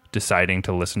deciding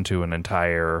to listen to an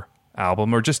entire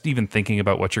album or just even thinking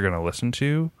about what you're going to listen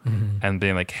to and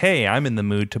being like, hey, I'm in the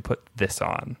mood to put this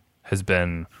on has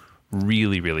been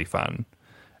really, really fun.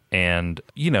 And,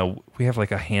 we have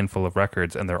like a handful of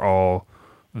records and they're all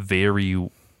very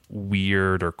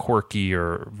weird or quirky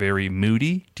or very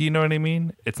moody. Do you know what I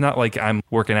mean? It's not like I'm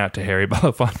working out to Harry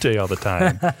Belafonte all the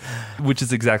time, which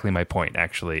is exactly my point,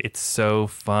 actually. It's so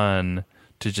fun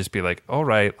to just be like, all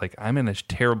right, like I'm in a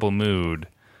terrible mood.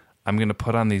 I'm going to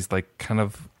put on these like kind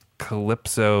of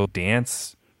calypso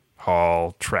dance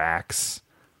hall tracks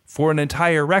for an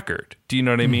entire record. Do you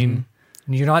know what I mean?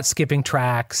 You're not skipping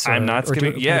tracks. I'm not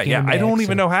skipping. Yeah. I don't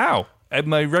even know how.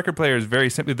 My record player is very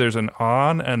simply, there's an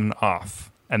on and an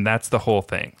off. And that's the whole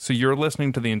thing. So you're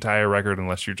listening to the entire record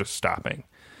unless you're just stopping.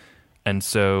 And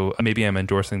so maybe I'm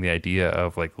endorsing the idea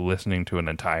of like listening to an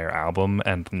entire album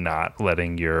and not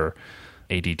letting your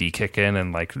ADD kick in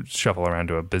and like shuffle around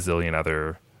to a bazillion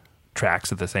other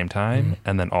tracks at the same time.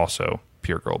 And then also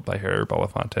Pure Gold by Harry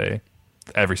Belafonte.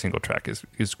 Every single track is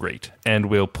great and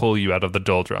will pull you out of the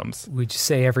doldrums. Would you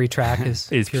say every track is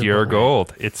pure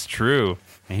gold? It's true.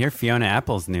 I hear Fiona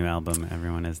Apple's new album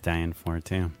everyone is dying for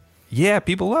too. Yeah,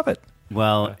 people love it.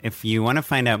 Well, if you want to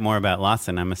find out more about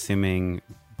Lawson, I'm assuming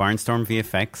Barnstorm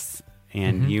VFX,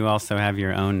 and you also have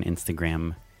your own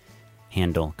Instagram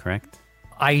handle, correct?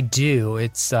 I do.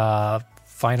 It's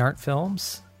Fine Art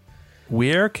Films.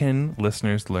 Where can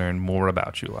listeners learn more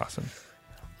about you, Lawson?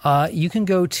 You can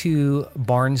go to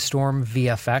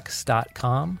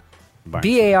barnstormvfx.com.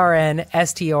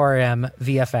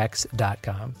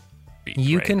 BARNSTORMVFX.com.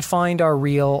 You can find our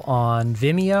reel on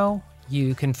Vimeo.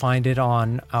 You can find it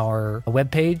on our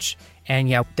webpage. And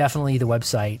yeah, definitely the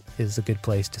website is a good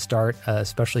place to start,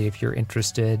 especially if you're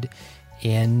interested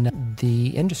in the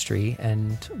industry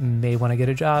and may want to get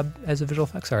a job as a visual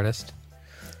effects artist.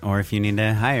 Or if you need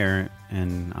to hire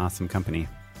an awesome company.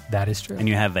 That is true. And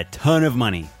you have a ton of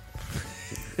money.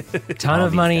 Ton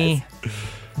of money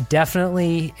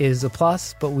definitely is a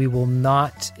plus, but we will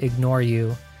not ignore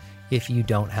you if you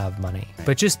don't have money.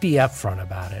 But just be upfront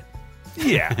about it.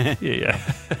 Yeah.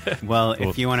 Well,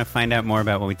 if you want to find out more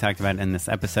about what we talked about in this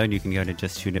episode, you can go to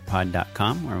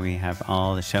justshootitpod.com where we have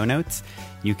all the show notes.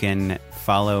 You can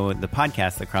follow the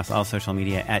podcast across all social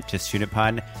media at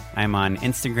justshootitpod. I'm on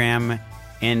Instagram,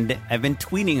 and I've been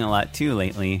tweeting a lot too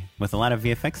lately with a lot of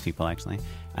VFX people, actually.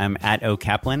 I'm at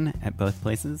OKaplan at both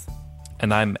places.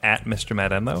 And I'm at Mr.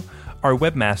 Matt Enlow. Our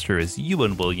webmaster is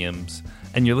Ewan Williams,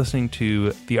 and you're listening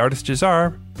to The Artist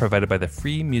Jazar, provided by the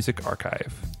Free Music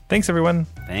Archive. Thanks, everyone.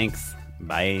 Thanks.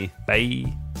 Bye.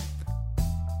 Bye.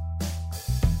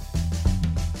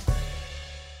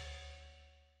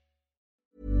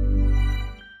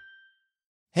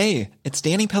 Hey, it's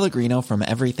Danny Pellegrino from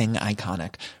Everything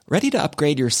Iconic. Ready to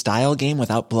upgrade your style game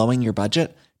without blowing your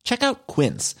budget? Check out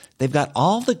Quince. They've got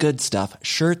all the good stuff,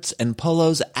 shirts and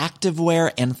polos,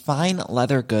 activewear, and fine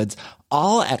leather goods,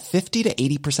 all at 50 to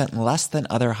 80% less than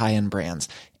other high-end brands.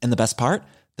 And the best part?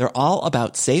 They're all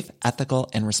about safe, ethical,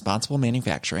 and responsible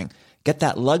manufacturing. Get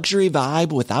that luxury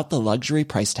vibe without the luxury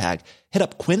price tag. Hit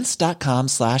up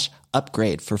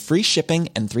quince.com/upgrade for free shipping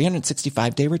and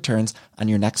 365-day returns on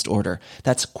your next order.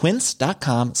 That's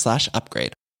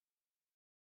quince.com/upgrade.